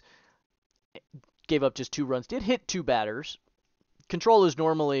 Ks, gave up just 2 runs, did hit 2 batters. Control is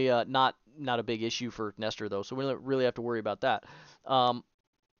normally not a big issue for Nestor, though, so we don't really have to worry about that. And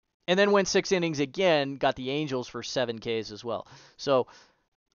then went 6 innings again, got the Angels for 7 Ks as well. So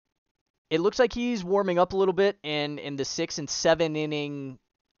it looks like he's warming up a little bit, and in the 6 and 7 inning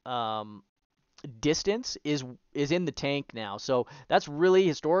distance is in the tank now. So that's really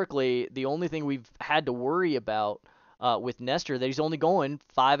historically the only thing we've had to worry about with Nestor, that he's only going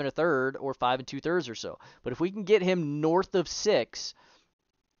 5 1/3 or 5 2/3 or so. But if we can get him north of 6,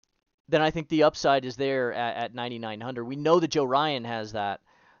 then I think the upside is there at 9,900. We know that Joe Ryan has that.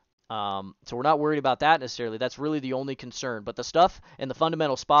 So we're not worried about that necessarily. That's really the only concern. But the stuff and the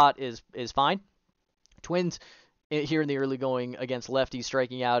fundamental spot is fine. Twins here in the early going against lefties,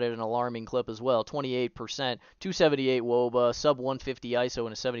 striking out at an alarming clip as well. 28%, 278 WOBA, sub 150 ISO,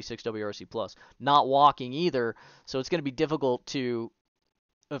 and a 76 WRC plus. Not walking either, so it's going to be difficult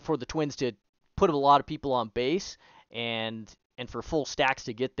for the Twins to put a lot of people on base and for full stacks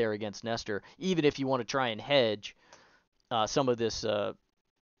to get there against Nestor, even if you want to try and hedge some of this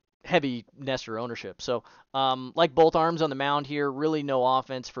heavy Nestor ownership. So like both arms on the mound here, really no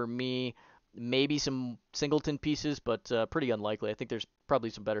offense for me. Maybe some Singleton pieces, but pretty unlikely. I think there's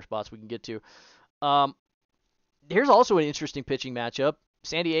probably some better spots we can get to. Here's also an interesting pitching matchup.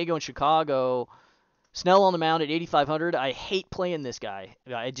 San Diego and Chicago. Snell on the mound at 8,500. I hate playing this guy.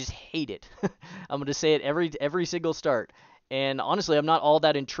 I just hate it. I'm going to say it every single start. And honestly, I'm not all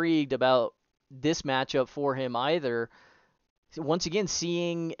that intrigued about this matchup for him either. Once again,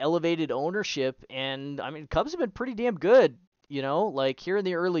 seeing elevated ownership, and I mean, Cubs have been pretty damn good. Like here in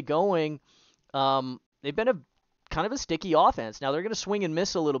the early going, they've been a kind of a sticky offense. Now they're going to swing and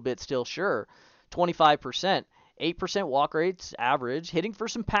miss a little bit still, sure. 25%, 8% walk rates average, hitting for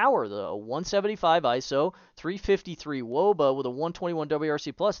some power though. 175 ISO, 353 WOBA with a 121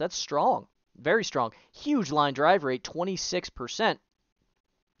 WRC plus. That's strong, very strong. Huge line drive rate, 26%.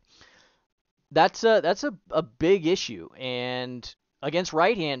 That's a big issue. And against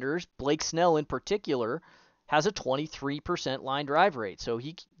right-handers, Blake Snell in particular has a 23% line drive rate. So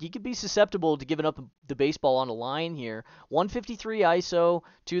he could be susceptible to giving up the baseball on the line here. 153 ISO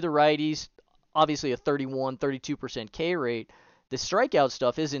to the righties, obviously a 32% K rate. The strikeout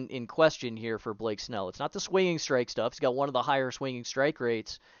stuff isn't in question here for Blake Snell. It's not the swinging strike stuff. He's got one of the higher swinging strike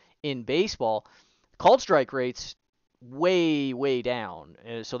rates in baseball. Called strike rates way, way down.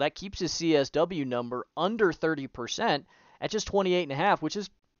 So that keeps his CSW number under 30% at just 28.5, which is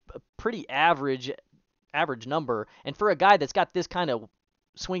a pretty average number. And for a guy that's got this kind of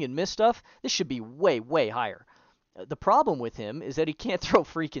swing and miss stuff, this should be way, way higher. The problem with him is that he can't throw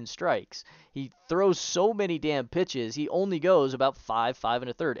freaking strikes. He throws so many damn pitches, he only goes about 5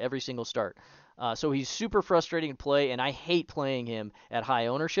 1/3 every single start. So he's super frustrating to play, and I hate playing him at high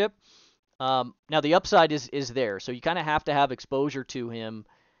ownership. Now the upside is there, so you kind of have to have exposure to him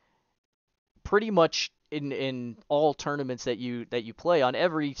pretty much in all tournaments that you play, on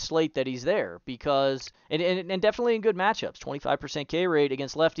every slate that he's there, because and definitely in good matchups. 25% K rate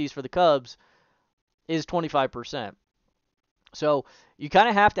against lefties for the Cubs is 25%. So you kind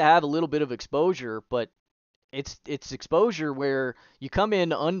of have to have a little bit of exposure, but it's exposure where you come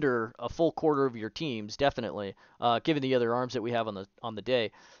in under a full quarter of your teams, definitely, given the other arms that we have on the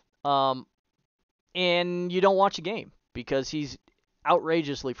day, um, and you don't watch a game because he's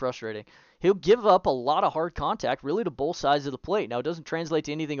outrageously frustrating. He'll give up a lot of hard contact, really, to both sides of the plate. Now, it doesn't translate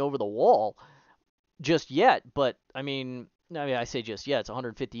to anything over the wall just yet, but I mean, I say just yet. It's a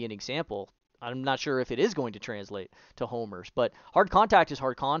 150 inning sample. I'm not sure if it is going to translate to homers, but hard contact is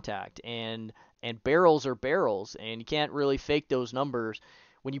hard contact, and barrels are barrels, and you can't really fake those numbers.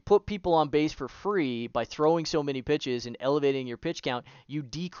 When you put people on base for free by throwing so many pitches and elevating your pitch count, you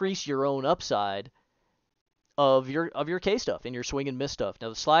decrease your own upside of your K stuff and your swing and miss stuff. Now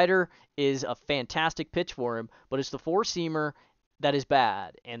the slider is a fantastic pitch for him, but it's the four seamer that is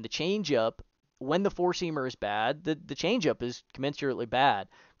bad, and the changeup. When the four seamer is bad, the changeup is commensurately bad.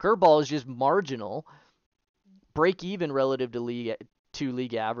 Curveball is just marginal, break even relative to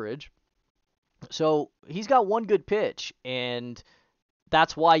league average. So he's got one good pitch, and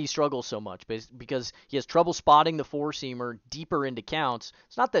that's why he struggles so much, because he has trouble spotting the four seamer deeper into counts.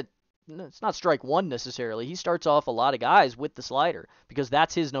 It's not strike one necessarily. He starts off a lot of guys with the slider because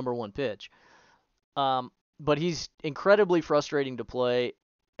that's his number one pitch. But he's incredibly frustrating to play,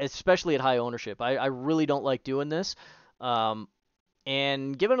 especially at high ownership. I really don't like doing this.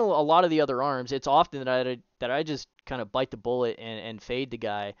 And given a lot of the other arms, it's often that I just kind of bite the bullet and fade the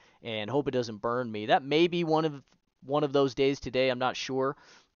guy and hope it doesn't burn me. That may be one of those days today. I'm not sure.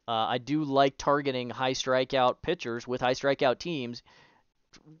 I do like targeting high strikeout pitchers with high strikeout teams,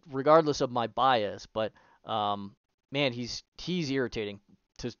 regardless of my bias. But man, he's irritating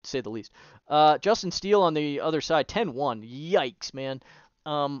to say the least. Justin Steele on the other side, 10-1. Yikes, man.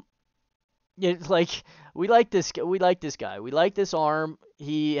 It's like we like this guy. We like this arm.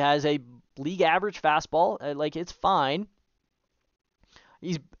 He has a league average fastball. Like, it's fine.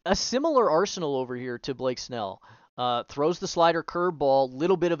 He's a similar arsenal over here to Blake Snell. Throws the slider, curveball,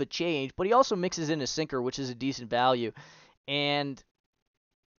 little bit of a change, but he also mixes in a sinker, which is a decent value. And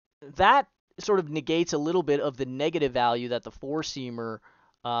that sort of negates a little bit of the negative value that the four-seamer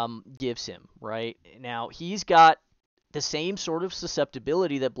gives him, right? Now, he's got the same sort of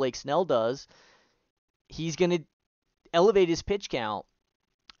susceptibility that Blake Snell does. He's going to elevate his pitch count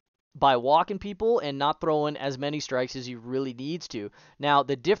by walking people and not throwing as many strikes as he really needs to. Now,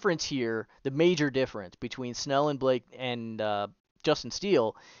 the difference here, the major difference between Snell and Justin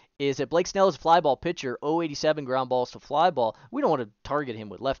Steele, is that Blake Snell is a fly ball pitcher, 087 ground balls to fly ball. We don't want to target him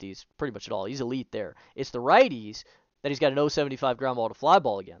with lefties pretty much at all. He's elite there. It's the righties that he's got an 075 ground ball to fly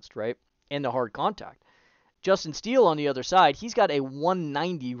ball against, right? And the hard contact. Justin Steele on the other side, he's got a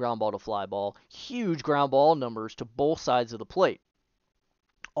 190 ground ball to fly ball, huge ground ball numbers to both sides of the plate.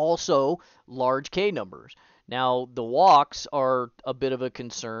 Also, large K numbers. Now, the walks are a bit of a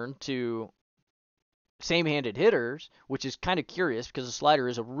concern to same-handed hitters, which is kind of curious because the slider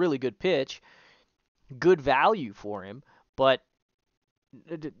is a really good pitch, good value for him, but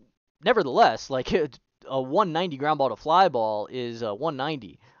nevertheless, like a 190 ground ball to fly ball is a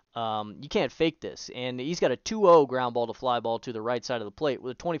 190. You can't fake this, and he's got a 2-0 ground ball to fly ball to the right side of the plate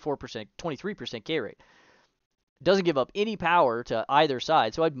with a 23% K rate. Doesn't give up any power to either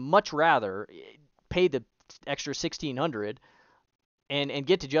side, so I'd much rather pay the extra $1,600 and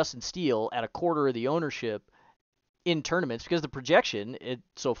get to Justin Steele at a quarter of the ownership in tournaments, because the projection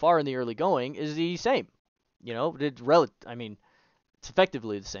so far in the early going is the same. You know, it's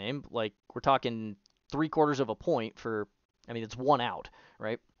effectively the same. Like, we're talking 3/4 of a point for, it's 1 out,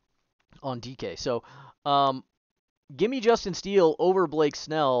 right, on DK. So, give me Justin Steele over Blake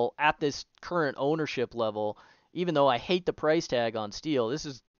Snell at this current ownership level, even though I hate the price tag on Steele. This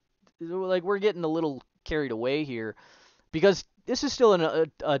is, like, we're getting a little carried away here, because this is still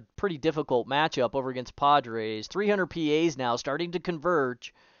a pretty difficult matchup over against Padres. 300 PAs now starting to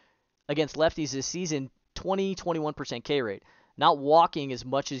converge against lefties this season, 21% K rate. Not walking as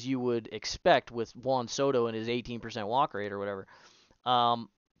much as you would expect with Juan Soto and his 18% walk rate or whatever. But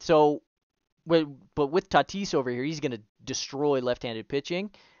with Tatis over here, he's going to destroy left-handed pitching,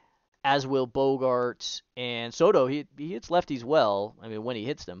 as will Bogarts and Soto. He hits lefties well, when he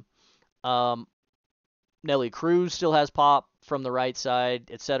hits them. Nelly Cruz still has pop from the right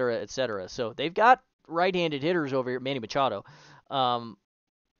side, et cetera, et cetera. So they've got right-handed hitters over here, Manny Machado,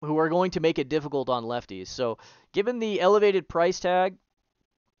 who are going to make it difficult on lefties. So given the elevated price tag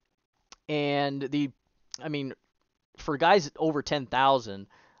and for guys over 10,000,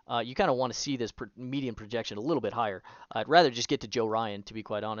 you kind of want to see this median projection a little bit higher. I'd rather just get to Joe Ryan, to be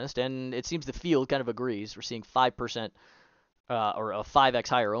quite honest, and it seems the field kind of agrees. We're seeing 5% or a 5x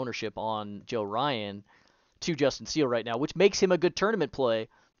higher ownership on Joe Ryan to Justin Steele right now, which makes him a good tournament play.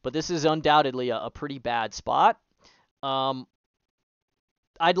 but this is undoubtedly a pretty bad spot. Um,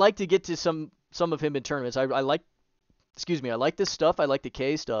 I'd like to get to some of him in tournaments. I like, excuse me, I like this stuff. I like the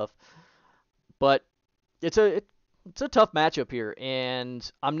K stuff, but it's a tough matchup here,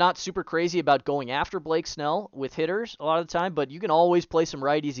 and I'm not super crazy about going after Blake Snell with hitters a lot of the time, but you can always play some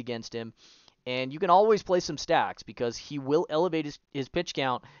righties against him, and you can always play some stacks because he will elevate his pitch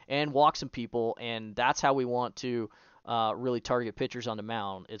count and walk some people, and that's how we want to really target pitchers on the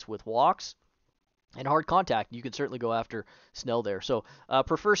mound. It's with walks and hard contact. You can certainly go after Snell there. So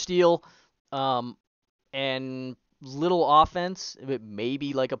prefer Steele. And little offense,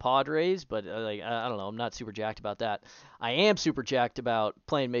 maybe like a Padres, but like I don't know. I'm not super jacked about that. I am super jacked about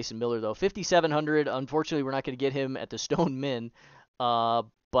playing Mason Miller though. 5,700. Unfortunately, we're not going to get him at the Stone Min,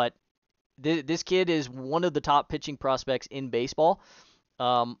 but this kid is one of the top pitching prospects in baseball.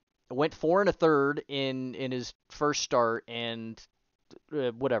 Went 4 1/3 in his first start, and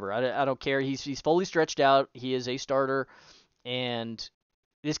whatever. I don't care. He's fully stretched out. He is a starter, and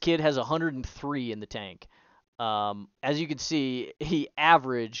this kid has 103 in the tank. As you can see, he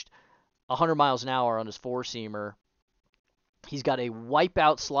averaged 100 miles an hour on his four-seamer. He's got a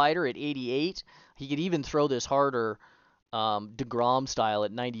wipeout slider at 88. He could even throw this harder, DeGrom style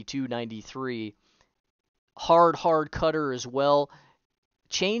at 92, 93. Hard cutter as well.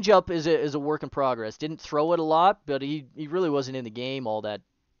 Changeup is a work in progress. Didn't throw it a lot, but he really wasn't in the game all that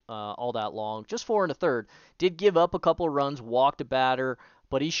long. Just 4 1/3. Did give up a couple of runs, walked a batter,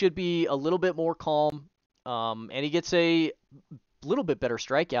 but he should be a little bit more calm. And he gets a little bit better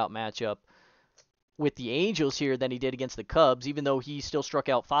strikeout matchup with the Angels here than he did against the Cubs, even though he still struck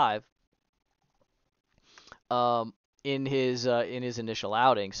out 5 in his initial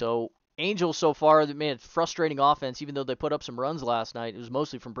outing. So Angels so far, man, frustrating offense, even though they put up some runs last night. It was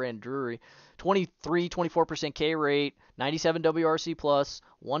mostly from Brandon Drury. 24% K rate, 97 WRC plus,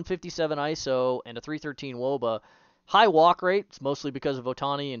 157 ISO, and a 313 WOBA. High walk rate. It's mostly because of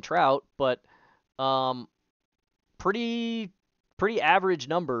Ohtani and Trout, but pretty average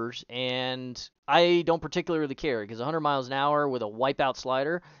numbers, and I don't particularly care because 100 miles an hour with a wipeout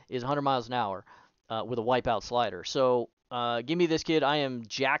slider is 100 miles an hour with a wipeout slider. So give me this kid. I am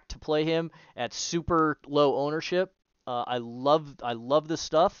jacked to play him at super low ownership. I love this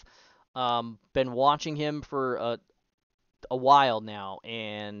stuff. Been watching him for a while now,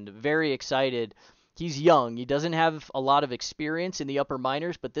 and very excited. He's young. He doesn't have a lot of experience in the upper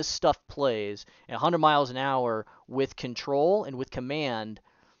minors, but this stuff plays. At 100 miles an hour with control and with command,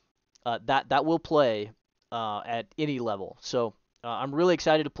 that will play at any level. So I'm really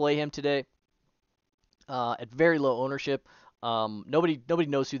excited to play him today at very low ownership. Nobody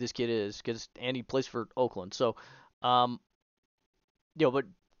knows who this kid is because Andy plays for Oakland. So, but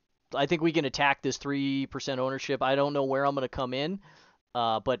I think we can attack this 3% ownership. I don't know where I'm going to come in.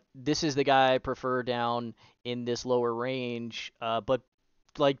 But this is the guy I prefer down in this lower range. But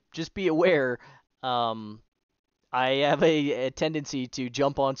just be aware, I have a tendency to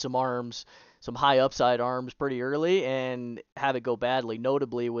jump on some arms, some high upside arms pretty early and have it go badly,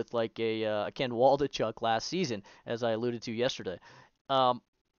 notably with like a Ken Waldichuk last season, as I alluded to yesterday.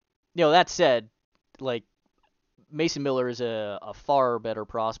 That said, like Mason Miller is a far better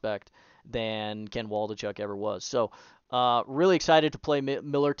prospect than Ken Waldichuk ever was. So, really excited to play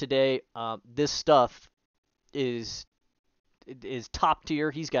Miller today. This stuff is top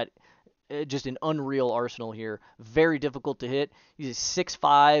tier. He's got just an unreal arsenal here. Very difficult to hit. He's a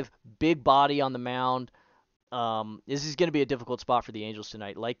 6'5", big body on the mound. This is going to be a difficult spot for the Angels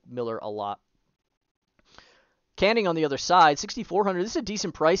tonight. Like Miller a lot. Canning on the other side, 6,400. This is a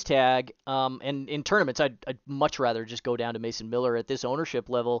decent price tag. And in tournaments, I'd much rather just go down to Mason Miller at this ownership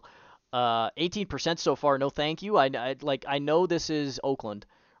level. 18% so far. No, thank you. I know this is Oakland,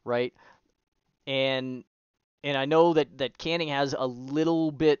 right? And I know that Canning has a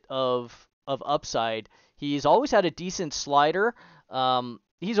little bit of upside. He's always had a decent slider.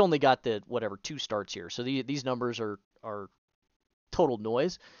 He's only got the 2 starts here, so these numbers are total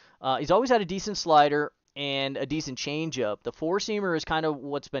noise. He's always had a decent slider and a decent changeup. The four-seamer is kind of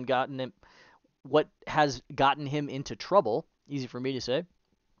what has gotten him into trouble. Easy for me to say.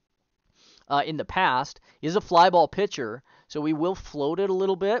 In the past, he is a fly ball pitcher, so we will float it a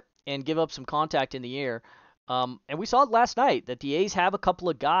little bit and give up some contact in the air. And we saw it last night that the A's have a couple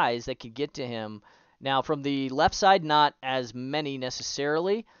of guys that could get to him. Now, from the left side, not as many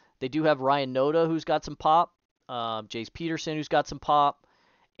necessarily. They do have Ryan Noda, who's got some pop. Jace Peterson, who's got some pop.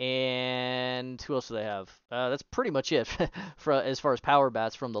 And who else do they have? That's pretty much it as far as power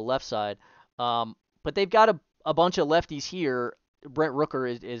bats from the left side. But they've got a bunch of lefties here. Brent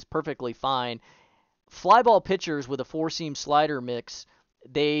Rooker is perfectly fine. Fly ball pitchers with a four-seam slider mix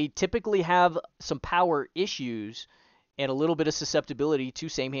they typically have some power issues and a little bit of susceptibility to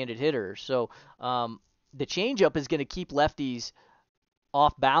same-handed hitters. So the changeup is going to keep lefties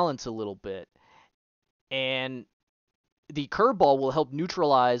off balance a little bit, and the curveball will help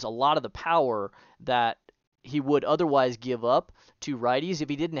neutralize a lot of the power that he would otherwise give up to righties if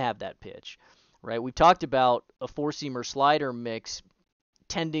he didn't have that pitch. Right? We've talked about a four-seamer slider mix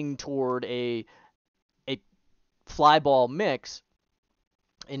tending toward a fly ball mix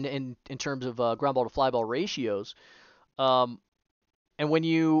in terms of ground ball to fly ball ratios. Um, and when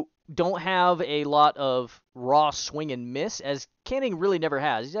you don't have a lot of raw swing and miss, as Canning really never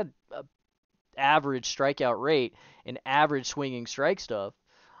has, he's had an average strikeout rate and average swinging strike stuff.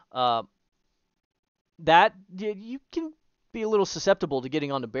 Uh, that you can be a little susceptible to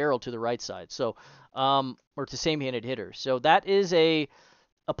getting on the barrel to the right side, so or to same-handed hitters. So that is a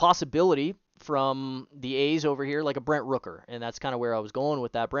possibility from the A's over here, like a Brent Rooker, and that's kind of where I was going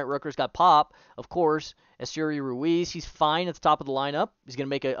with that. Brent Rooker's got pop, of course. Esteury Ruiz, he's fine at the top of the lineup. He's going to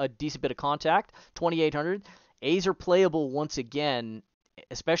make a decent bit of contact, 2,800. A's are playable once again,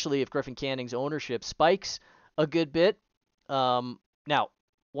 especially if Griffin Canning's ownership spikes a good bit. Now,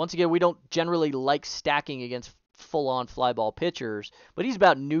 once again, we don't generally like stacking against full-on fly ball pitchers, but he's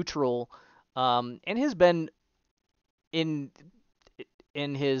about neutral, and has been in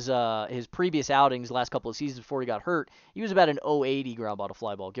his previous outings, last couple of seasons before he got hurt, he was about an 080 ground ball to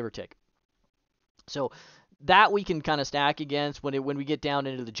fly ball, give or take. So that we can kind of stack against when we get down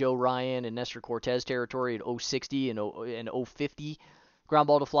into the Joe Ryan and Nestor Cortez territory at 060 and 050 ground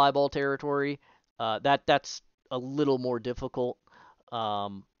ball to fly ball territory. That's a little more difficult.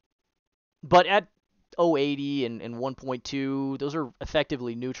 But at 080 and 1.2, those are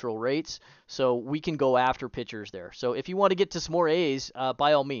effectively neutral rates, so we can go after pitchers there. So if you want to get to some more A's,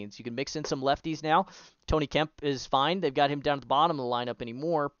 by all means, you can mix in some lefties now. Tony Kemp is fine. They've got him down at the bottom of the lineup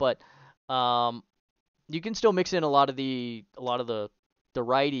anymore, but you can still mix in a lot of the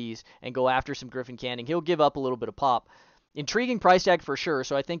righties and go after some Griffin Canning. He'll give up a little bit of pop. Intriguing price tag for sure,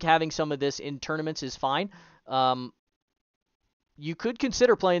 so I think having some of this in tournaments is fine. You could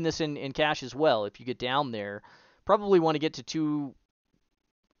consider playing this in cash as well if you get down there. Probably want to get to two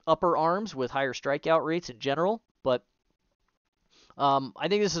upper arms with higher strikeout rates in general, but I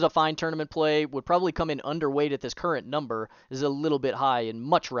think this is a fine tournament play. Would probably come in underweight at this current number. This is a little bit high, and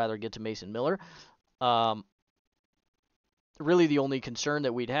much rather get to Mason Miller. Really, the only concern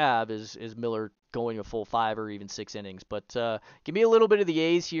that we'd have is Miller going a full 5 or even 6 innings. But give me a little bit of the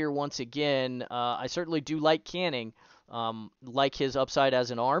A's here once again. I certainly do like Canning. Like his upside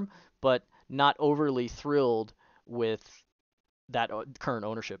as an arm, but not overly thrilled with that current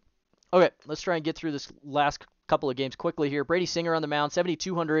ownership. Okay, let's try and get through this last couple of games quickly here. Brady Singer on the mound,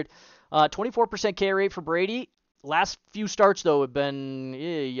 7,200, 24% K rate for Brady. Last few starts, though, have been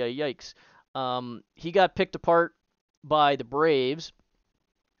yikes. He got picked apart by the Braves.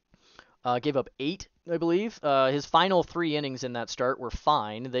 Gave up 8, I believe. His final 3 innings in that start were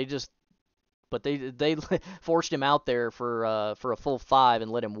fine. But they forced him out there for a full 5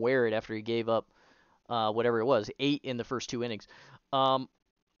 and let him wear it after he gave up whatever it was, 8 in the first 2 innings.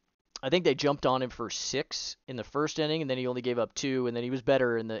 I think they jumped on him for 6 in the first inning, and then he only gave up 2, and then he was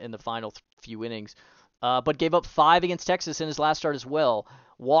better in the final few innings. But gave up 5 against Texas in his last start as well.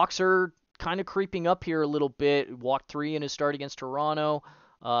 Walks are kind of creeping up here a little bit. Walked 3 in his start against Toronto.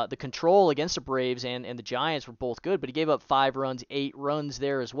 The control against the Braves and the Giants were both good, but he gave up 5 runs, 8 runs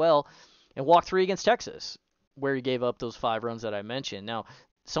there as well. And walked 3 against Texas, where he gave up those 5 runs that I mentioned. Now,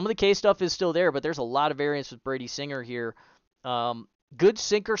 some of the K stuff is still there, but there's a lot of variance with Brady Singer here. Good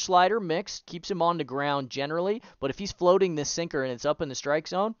sinker-slider mix, keeps him on the ground generally, but if he's floating this sinker and it's up in the strike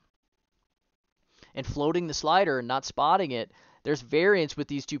zone, and floating the slider and not spotting it, there's variance with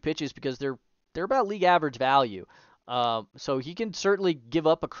these two pitches because they're about league average value. So he can certainly give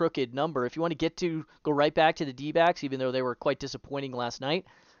up a crooked number. If you want to go right back to the D-backs, even though they were quite disappointing last night,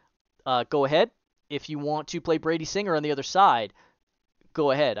 go ahead. If you want to play Brady Singer on the other side,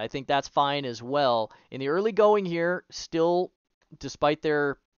 go ahead. I think that's fine as well. In the early going here, still, despite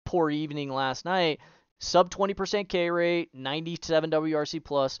their poor evening last night, sub 20% K rate, 97 WRC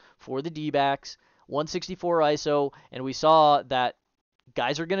plus for the D-backs, 164 ISO, and we saw that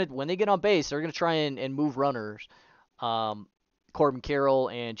guys are going to, when they get on base, they're going to try and move runners. Corbin Carroll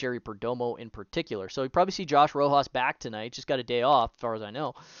and Jerry Perdomo in particular. So you probably see Josh Rojas back tonight. Just got a day off, as far as I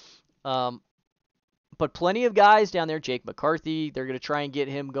know. But plenty of guys down there. Jake McCarthy, they're going to try and get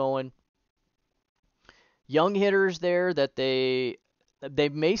him going. Young hitters there that they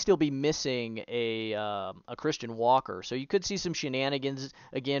may still be missing a Christian Walker. So you could see some shenanigans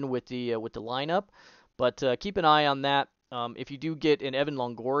again with the lineup. But keep an eye on that. If you do get an Evan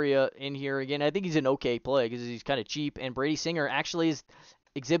Longoria in here again, I think he's an okay play because he's kind of cheap. And Brady Singer actually is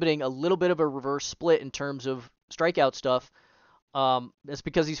exhibiting a little bit of a reverse split in terms of strikeout stuff. That's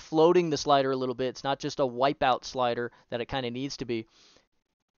because he's floating the slider a little bit. It's not just a wipeout slider that it kind of needs to be,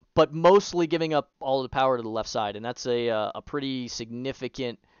 but mostly giving up all the power to the left side, and that's a pretty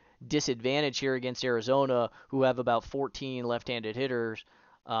significant disadvantage here against Arizona, who have about 14 left-handed hitters,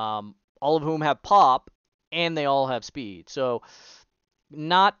 all of whom have pop, and they all have speed. So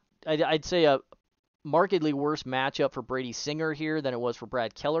not, I'd say a markedly worse matchup for Brady Singer here than it was for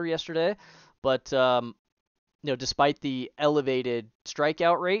Brad Keller yesterday, but despite the elevated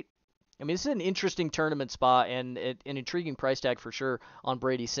strikeout rate, I mean, this is an interesting tournament spot and an intriguing price tag for sure on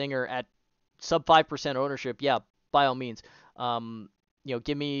Brady Singer at sub 5% ownership. Yeah, by all means.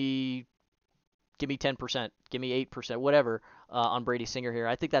 Give me 10%, give me 8%, whatever on Brady Singer here.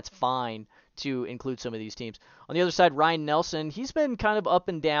 I think that's fine to include some of these teams. On the other side, Ryan Nelson, he's been kind of up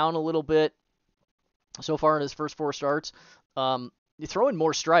and down a little bit so far in his first 4 starts. He's throwing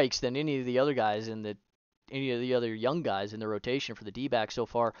more strikes than any of the other guys any of the other young guys in the rotation for the D-backs so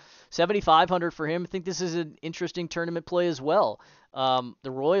far. 7,500 for him. I think this is an interesting tournament play as well.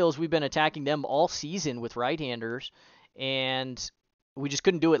 The Royals, we've been attacking them all season with right-handers, and we just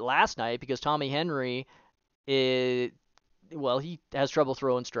couldn't do it last night because Tommy Henry, he has trouble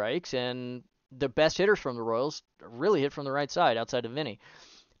throwing strikes, and the best hitters from the Royals really hit from the right side outside of Vinny.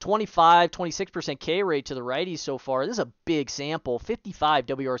 26% K rate to the righties so far. This is a big sample, 55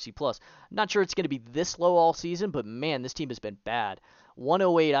 WRC+. Not sure it's going to be this low all season, but man, this team has been bad.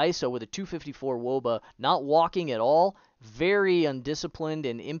 108 ISO with a 254 WOBA, not walking at all, very undisciplined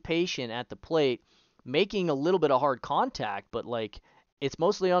and impatient at the plate, making a little bit of hard contact, but it's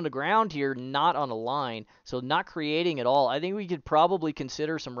mostly on the ground here, not on a line, so not creating at all. I think we could probably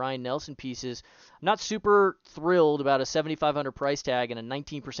consider some Ryan Nelson pieces. I'm not super thrilled about a 7,500 price tag and a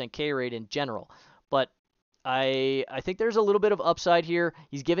 19% K rate in general, but I think there's a little bit of upside here.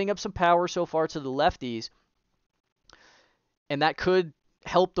 He's giving up some power so far to the lefties, and that could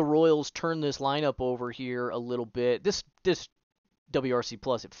help the Royals turn this lineup over here a little bit. This WRC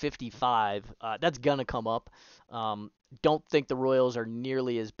plus at 55, that's gonna come up. Don't think the Royals are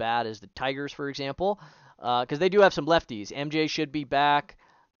nearly as bad as the Tigers, for example, because they do have some lefties. MJ should be back.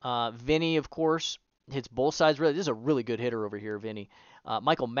 Vinny, of course, hits both sides. Really, this is a really good hitter over here, Vinny.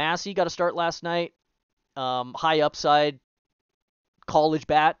 Michael Massey got a start last night. High upside, college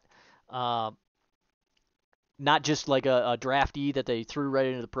bat. Not just like a draftee that they threw right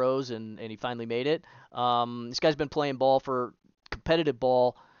into the pros and he finally made it. This guy's been playing competitive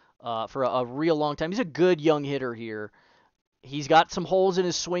ball for a real long time. He's a good young hitter here. He's got some holes in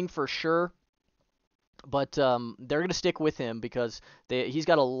his swing for sure, but they're going to stick with him because he's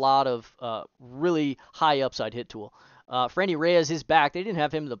got a lot of really high upside hit tool. Franny Reyes is back. They didn't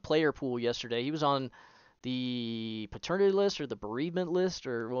have him in the player pool yesterday. He was on the paternity list or the bereavement list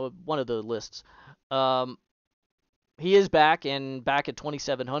or one of the lists. He is back and back at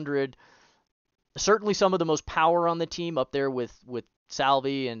 2,700. Certainly some of the most power on the team up there with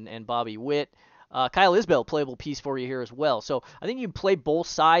Salvi and Bobby Witt. Kyle Isbell, playable piece for you here as well. So I think you can play both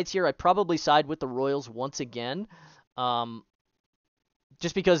sides here. I'd probably side with the Royals once again,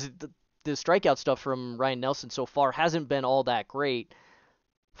 just because the strikeout stuff from Ryan Nelson so far hasn't been all that great.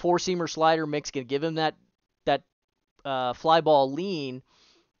 4-seamer slider mix can give him that fly ball lean.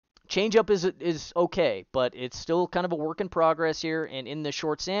 Changeup is okay, but it's still kind of a work in progress here, and in the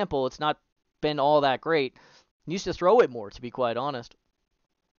short sample, it's not been all that great. He needs to throw it more, to be quite honest.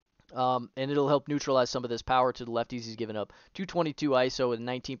 And it'll help neutralize some of this power to the lefties he's given up. 222 ISO with a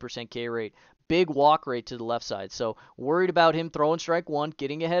 19% K rate. Big walk rate to the left side. So worried about him throwing strike one,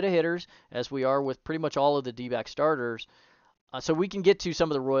 getting ahead of hitters, as we are with pretty much all of the D-back starters. So we can get to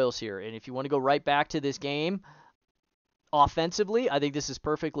some of the Royals here. And if you want to go right back to this game, offensively, I think this is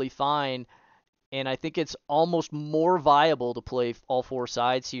perfectly fine. And I think it's almost more viable to play all 4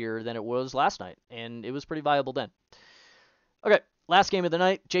 sides here than it was last night. And it was pretty viable then. Okay. Last game of the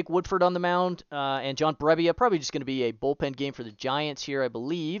night, Jake Woodford on the mound, and John Brebbia. Probably just going to be a bullpen game for the Giants here, I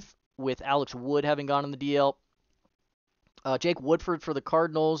believe, with Alex Wood having gone on the DL. Jake Woodford for the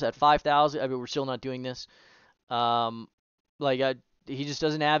Cardinals at 5,000. I mean, we're still not doing this. He just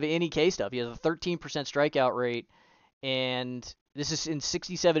doesn't have any K stuff. He has a 13% strikeout rate, and this is in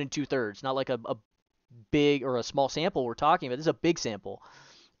 67 2/3. Not like a big or a small sample we're talking about. This is a big sample.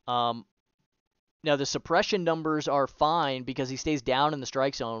 Now, the suppression numbers are fine because he stays down in the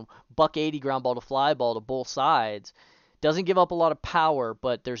strike zone. $180 ground ball to fly ball to both sides. Doesn't give up a lot of power,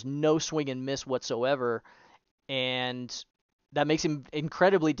 but there's no swing and miss whatsoever. And that makes him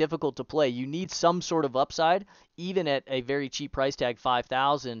incredibly difficult to play. You need some sort of upside, even at a very cheap price tag,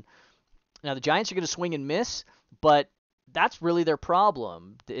 5,000. Now the Giants are going to swing and miss, but that's really their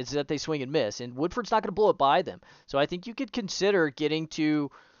problem, is that they swing and miss, and Woodford's not going to blow it by them. So I think you could consider getting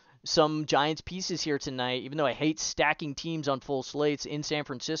to some Giants pieces here tonight, even though I hate stacking teams on full slates in San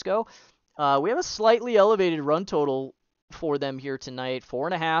Francisco. We have a slightly elevated run total for them here tonight,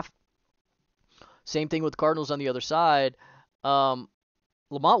 4.5. Same thing with the Cardinals on the other side.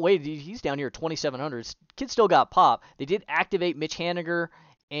 Lamont Wade, he's down here at 2,700. Kid still got pop. They did activate Mitch Haniger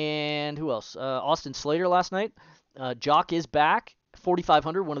and who else? Austin Slater last night. Jock is back,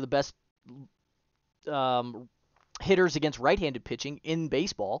 4,500, one of the best hitters against right-handed pitching in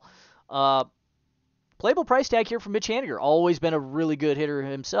baseball. Playable price tag here for Mitch Haniger. Always been a really good hitter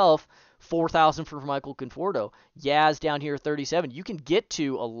himself. 4,000 for Michael Conforto. Yaz down here 37. You can get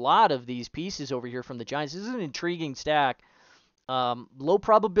to a lot of these pieces over here from the Giants. This is an intriguing stack. Low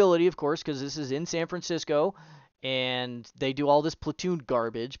probability, of course, because this is in San Francisco, and they do all this platoon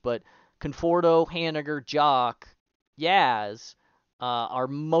garbage. But Conforto, Haniger, Jock, Yaz are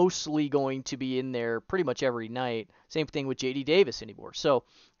mostly going to be in there pretty much every night. Same thing with J.D. Davis anymore. So,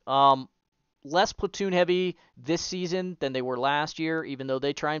 less platoon heavy this season than they were last year, even though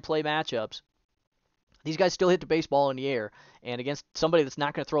they try and play matchups. These guys still hit the baseball in the air, and against somebody that's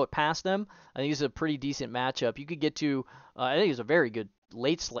not going to throw it past them, I think it's a pretty decent matchup. You could get to, I think it's a very good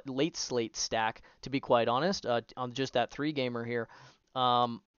late slate stack, to be quite honest, on just that 3-gamer here.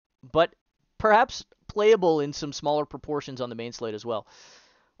 But perhaps playable in some smaller proportions on the main slate as well.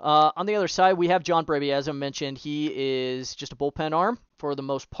 On the other side, we have John Breby. As I mentioned, he is just a bullpen arm for the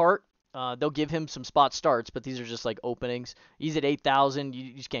most part. They'll give him some spot starts, but these are just like openings. He's at 8,000.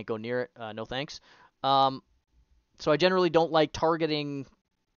 You just can't go near it. No thanks. So I generally don't like targeting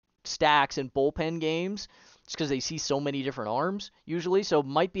stacks in bullpen games just because they see so many different arms usually. So it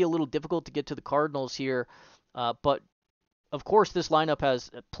might be a little difficult to get to the Cardinals here. But, of course, this lineup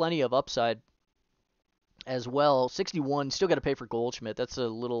has plenty of upside as well. 61, still got to pay for Goldschmidt. That's a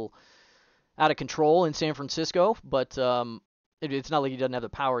little out of control in San Francisco, but it's not like he doesn't have the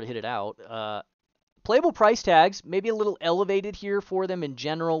power to hit it out. Playable price tags, maybe a little elevated here for them in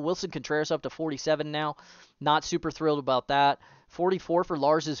general. Wilson Contreras up to 47 now. Not super thrilled about that. 44 for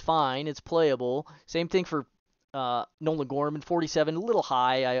Lars is fine. It's playable. Same thing for Nolan Gorman, 47. A little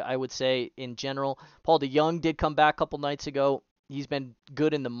high, I would say, in general. Paul DeJong did come back a couple nights ago. He's been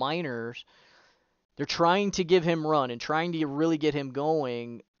good in the minors. They're trying to give him run and trying to really get him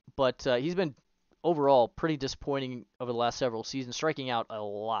going, but he's been overall pretty disappointing over the last several seasons, striking out a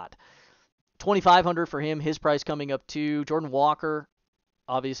lot. 2,500 for him, his price coming up too. Jordan Walker,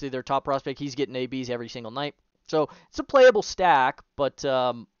 obviously their top prospect, he's getting ABs every single night. So it's a playable stack, but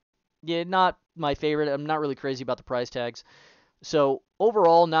yeah, not my favorite. I'm not really crazy about the price tags. So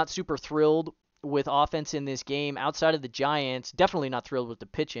overall, not super thrilled with offense in this game. Outside of the Giants, definitely not thrilled with the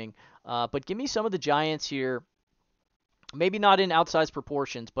pitching. But give me some of the Giants here. Maybe not in outsized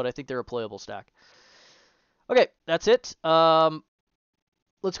proportions, but I think they're a playable stack. Okay, that's it.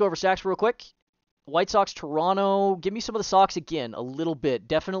 Let's go over stacks real quick. White Sox, Toronto. Give me some of the Sox again, a little bit.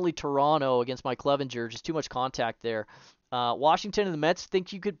 Definitely Toronto against Mike Clevenger. Just too much contact there. Washington and the Mets,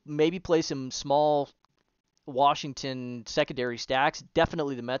 think you could maybe play some small Washington secondary stacks.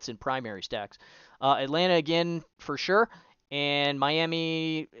 Definitely the Mets in primary stacks. Atlanta again, for sure. And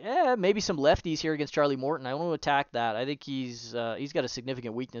Miami, maybe some lefties here against Charlie Morton. I want to attack that. I think he's got a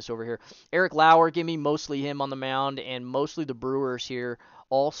significant weakness over here. Eric Lauer, give me mostly him on the mound and mostly the Brewers here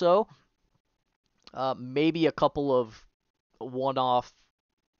also. Maybe a couple of one-off,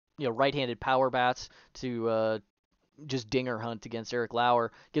 right-handed power bats to just dinger hunt against Eric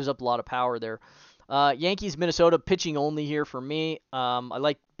Lauer. Gives up a lot of power there. Yankees, Minnesota, pitching only here for me. I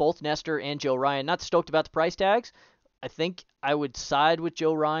like both Nestor and Joe Ryan. Not stoked about the price tags. I think I would side with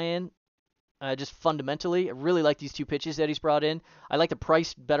Joe Ryan just fundamentally. I really like these two pitches that he's brought in. I like the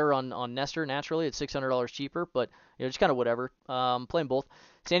price better on Nestor, naturally. It's $600 cheaper, but just kind of whatever. Playing both.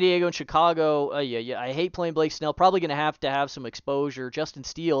 San Diego and Chicago, I hate playing Blake Snell. Probably going to have some exposure. Justin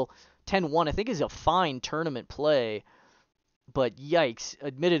Steele, 10-1, I think is a fine tournament play. But yikes,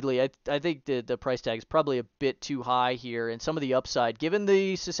 admittedly, I think the price tag is probably a bit too high here. And some of the upside, given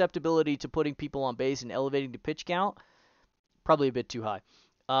the susceptibility to putting people on base and elevating the pitch count, probably a bit too high.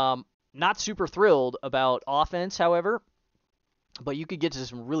 Not super thrilled about offense, however, but you could get to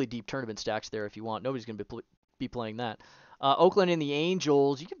some really deep tournament stacks there if you want. Nobody's going to be playing that. Oakland and the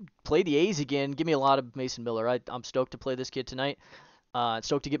Angels, you can play the A's again. Give me a lot of Mason Miller. I'm stoked to play this kid tonight.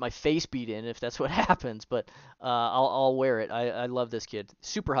 Stoked to get my face beat in if that's what happens, but I'll wear it. I love this kid.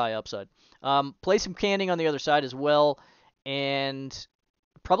 Super high upside. Play some Canning on the other side as well. and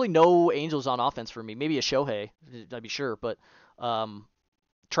probably no Angels on offense for me. Maybe a Shohei, I'd be sure, but um,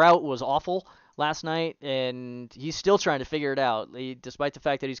 Trout was awful last night, and he's still trying to figure it out. Despite the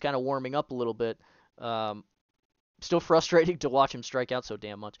fact that he's kind of warming up a little bit, um, still frustrating to watch him strike out so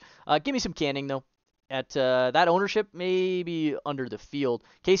damn much. Give me some Canning though. At that ownership, maybe under the field.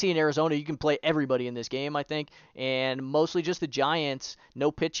 Casey in Arizona, you can play everybody in this game, I think, and mostly just the Giants.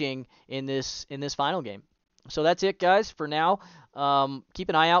 No pitching in this final game. So that's it, guys, for now. Keep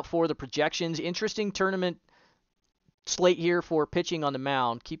an eye out for the projections. Interesting tournament slate here for pitching on the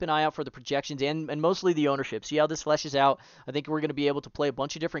mound. Keep an eye out for the projections and mostly the ownership. See how this fleshes out. I think we're going to be able to play a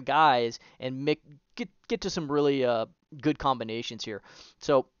bunch of different guys and get to some really good combinations here.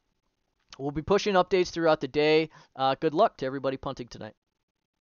 So we'll be pushing updates throughout the day. Good luck to everybody punting tonight.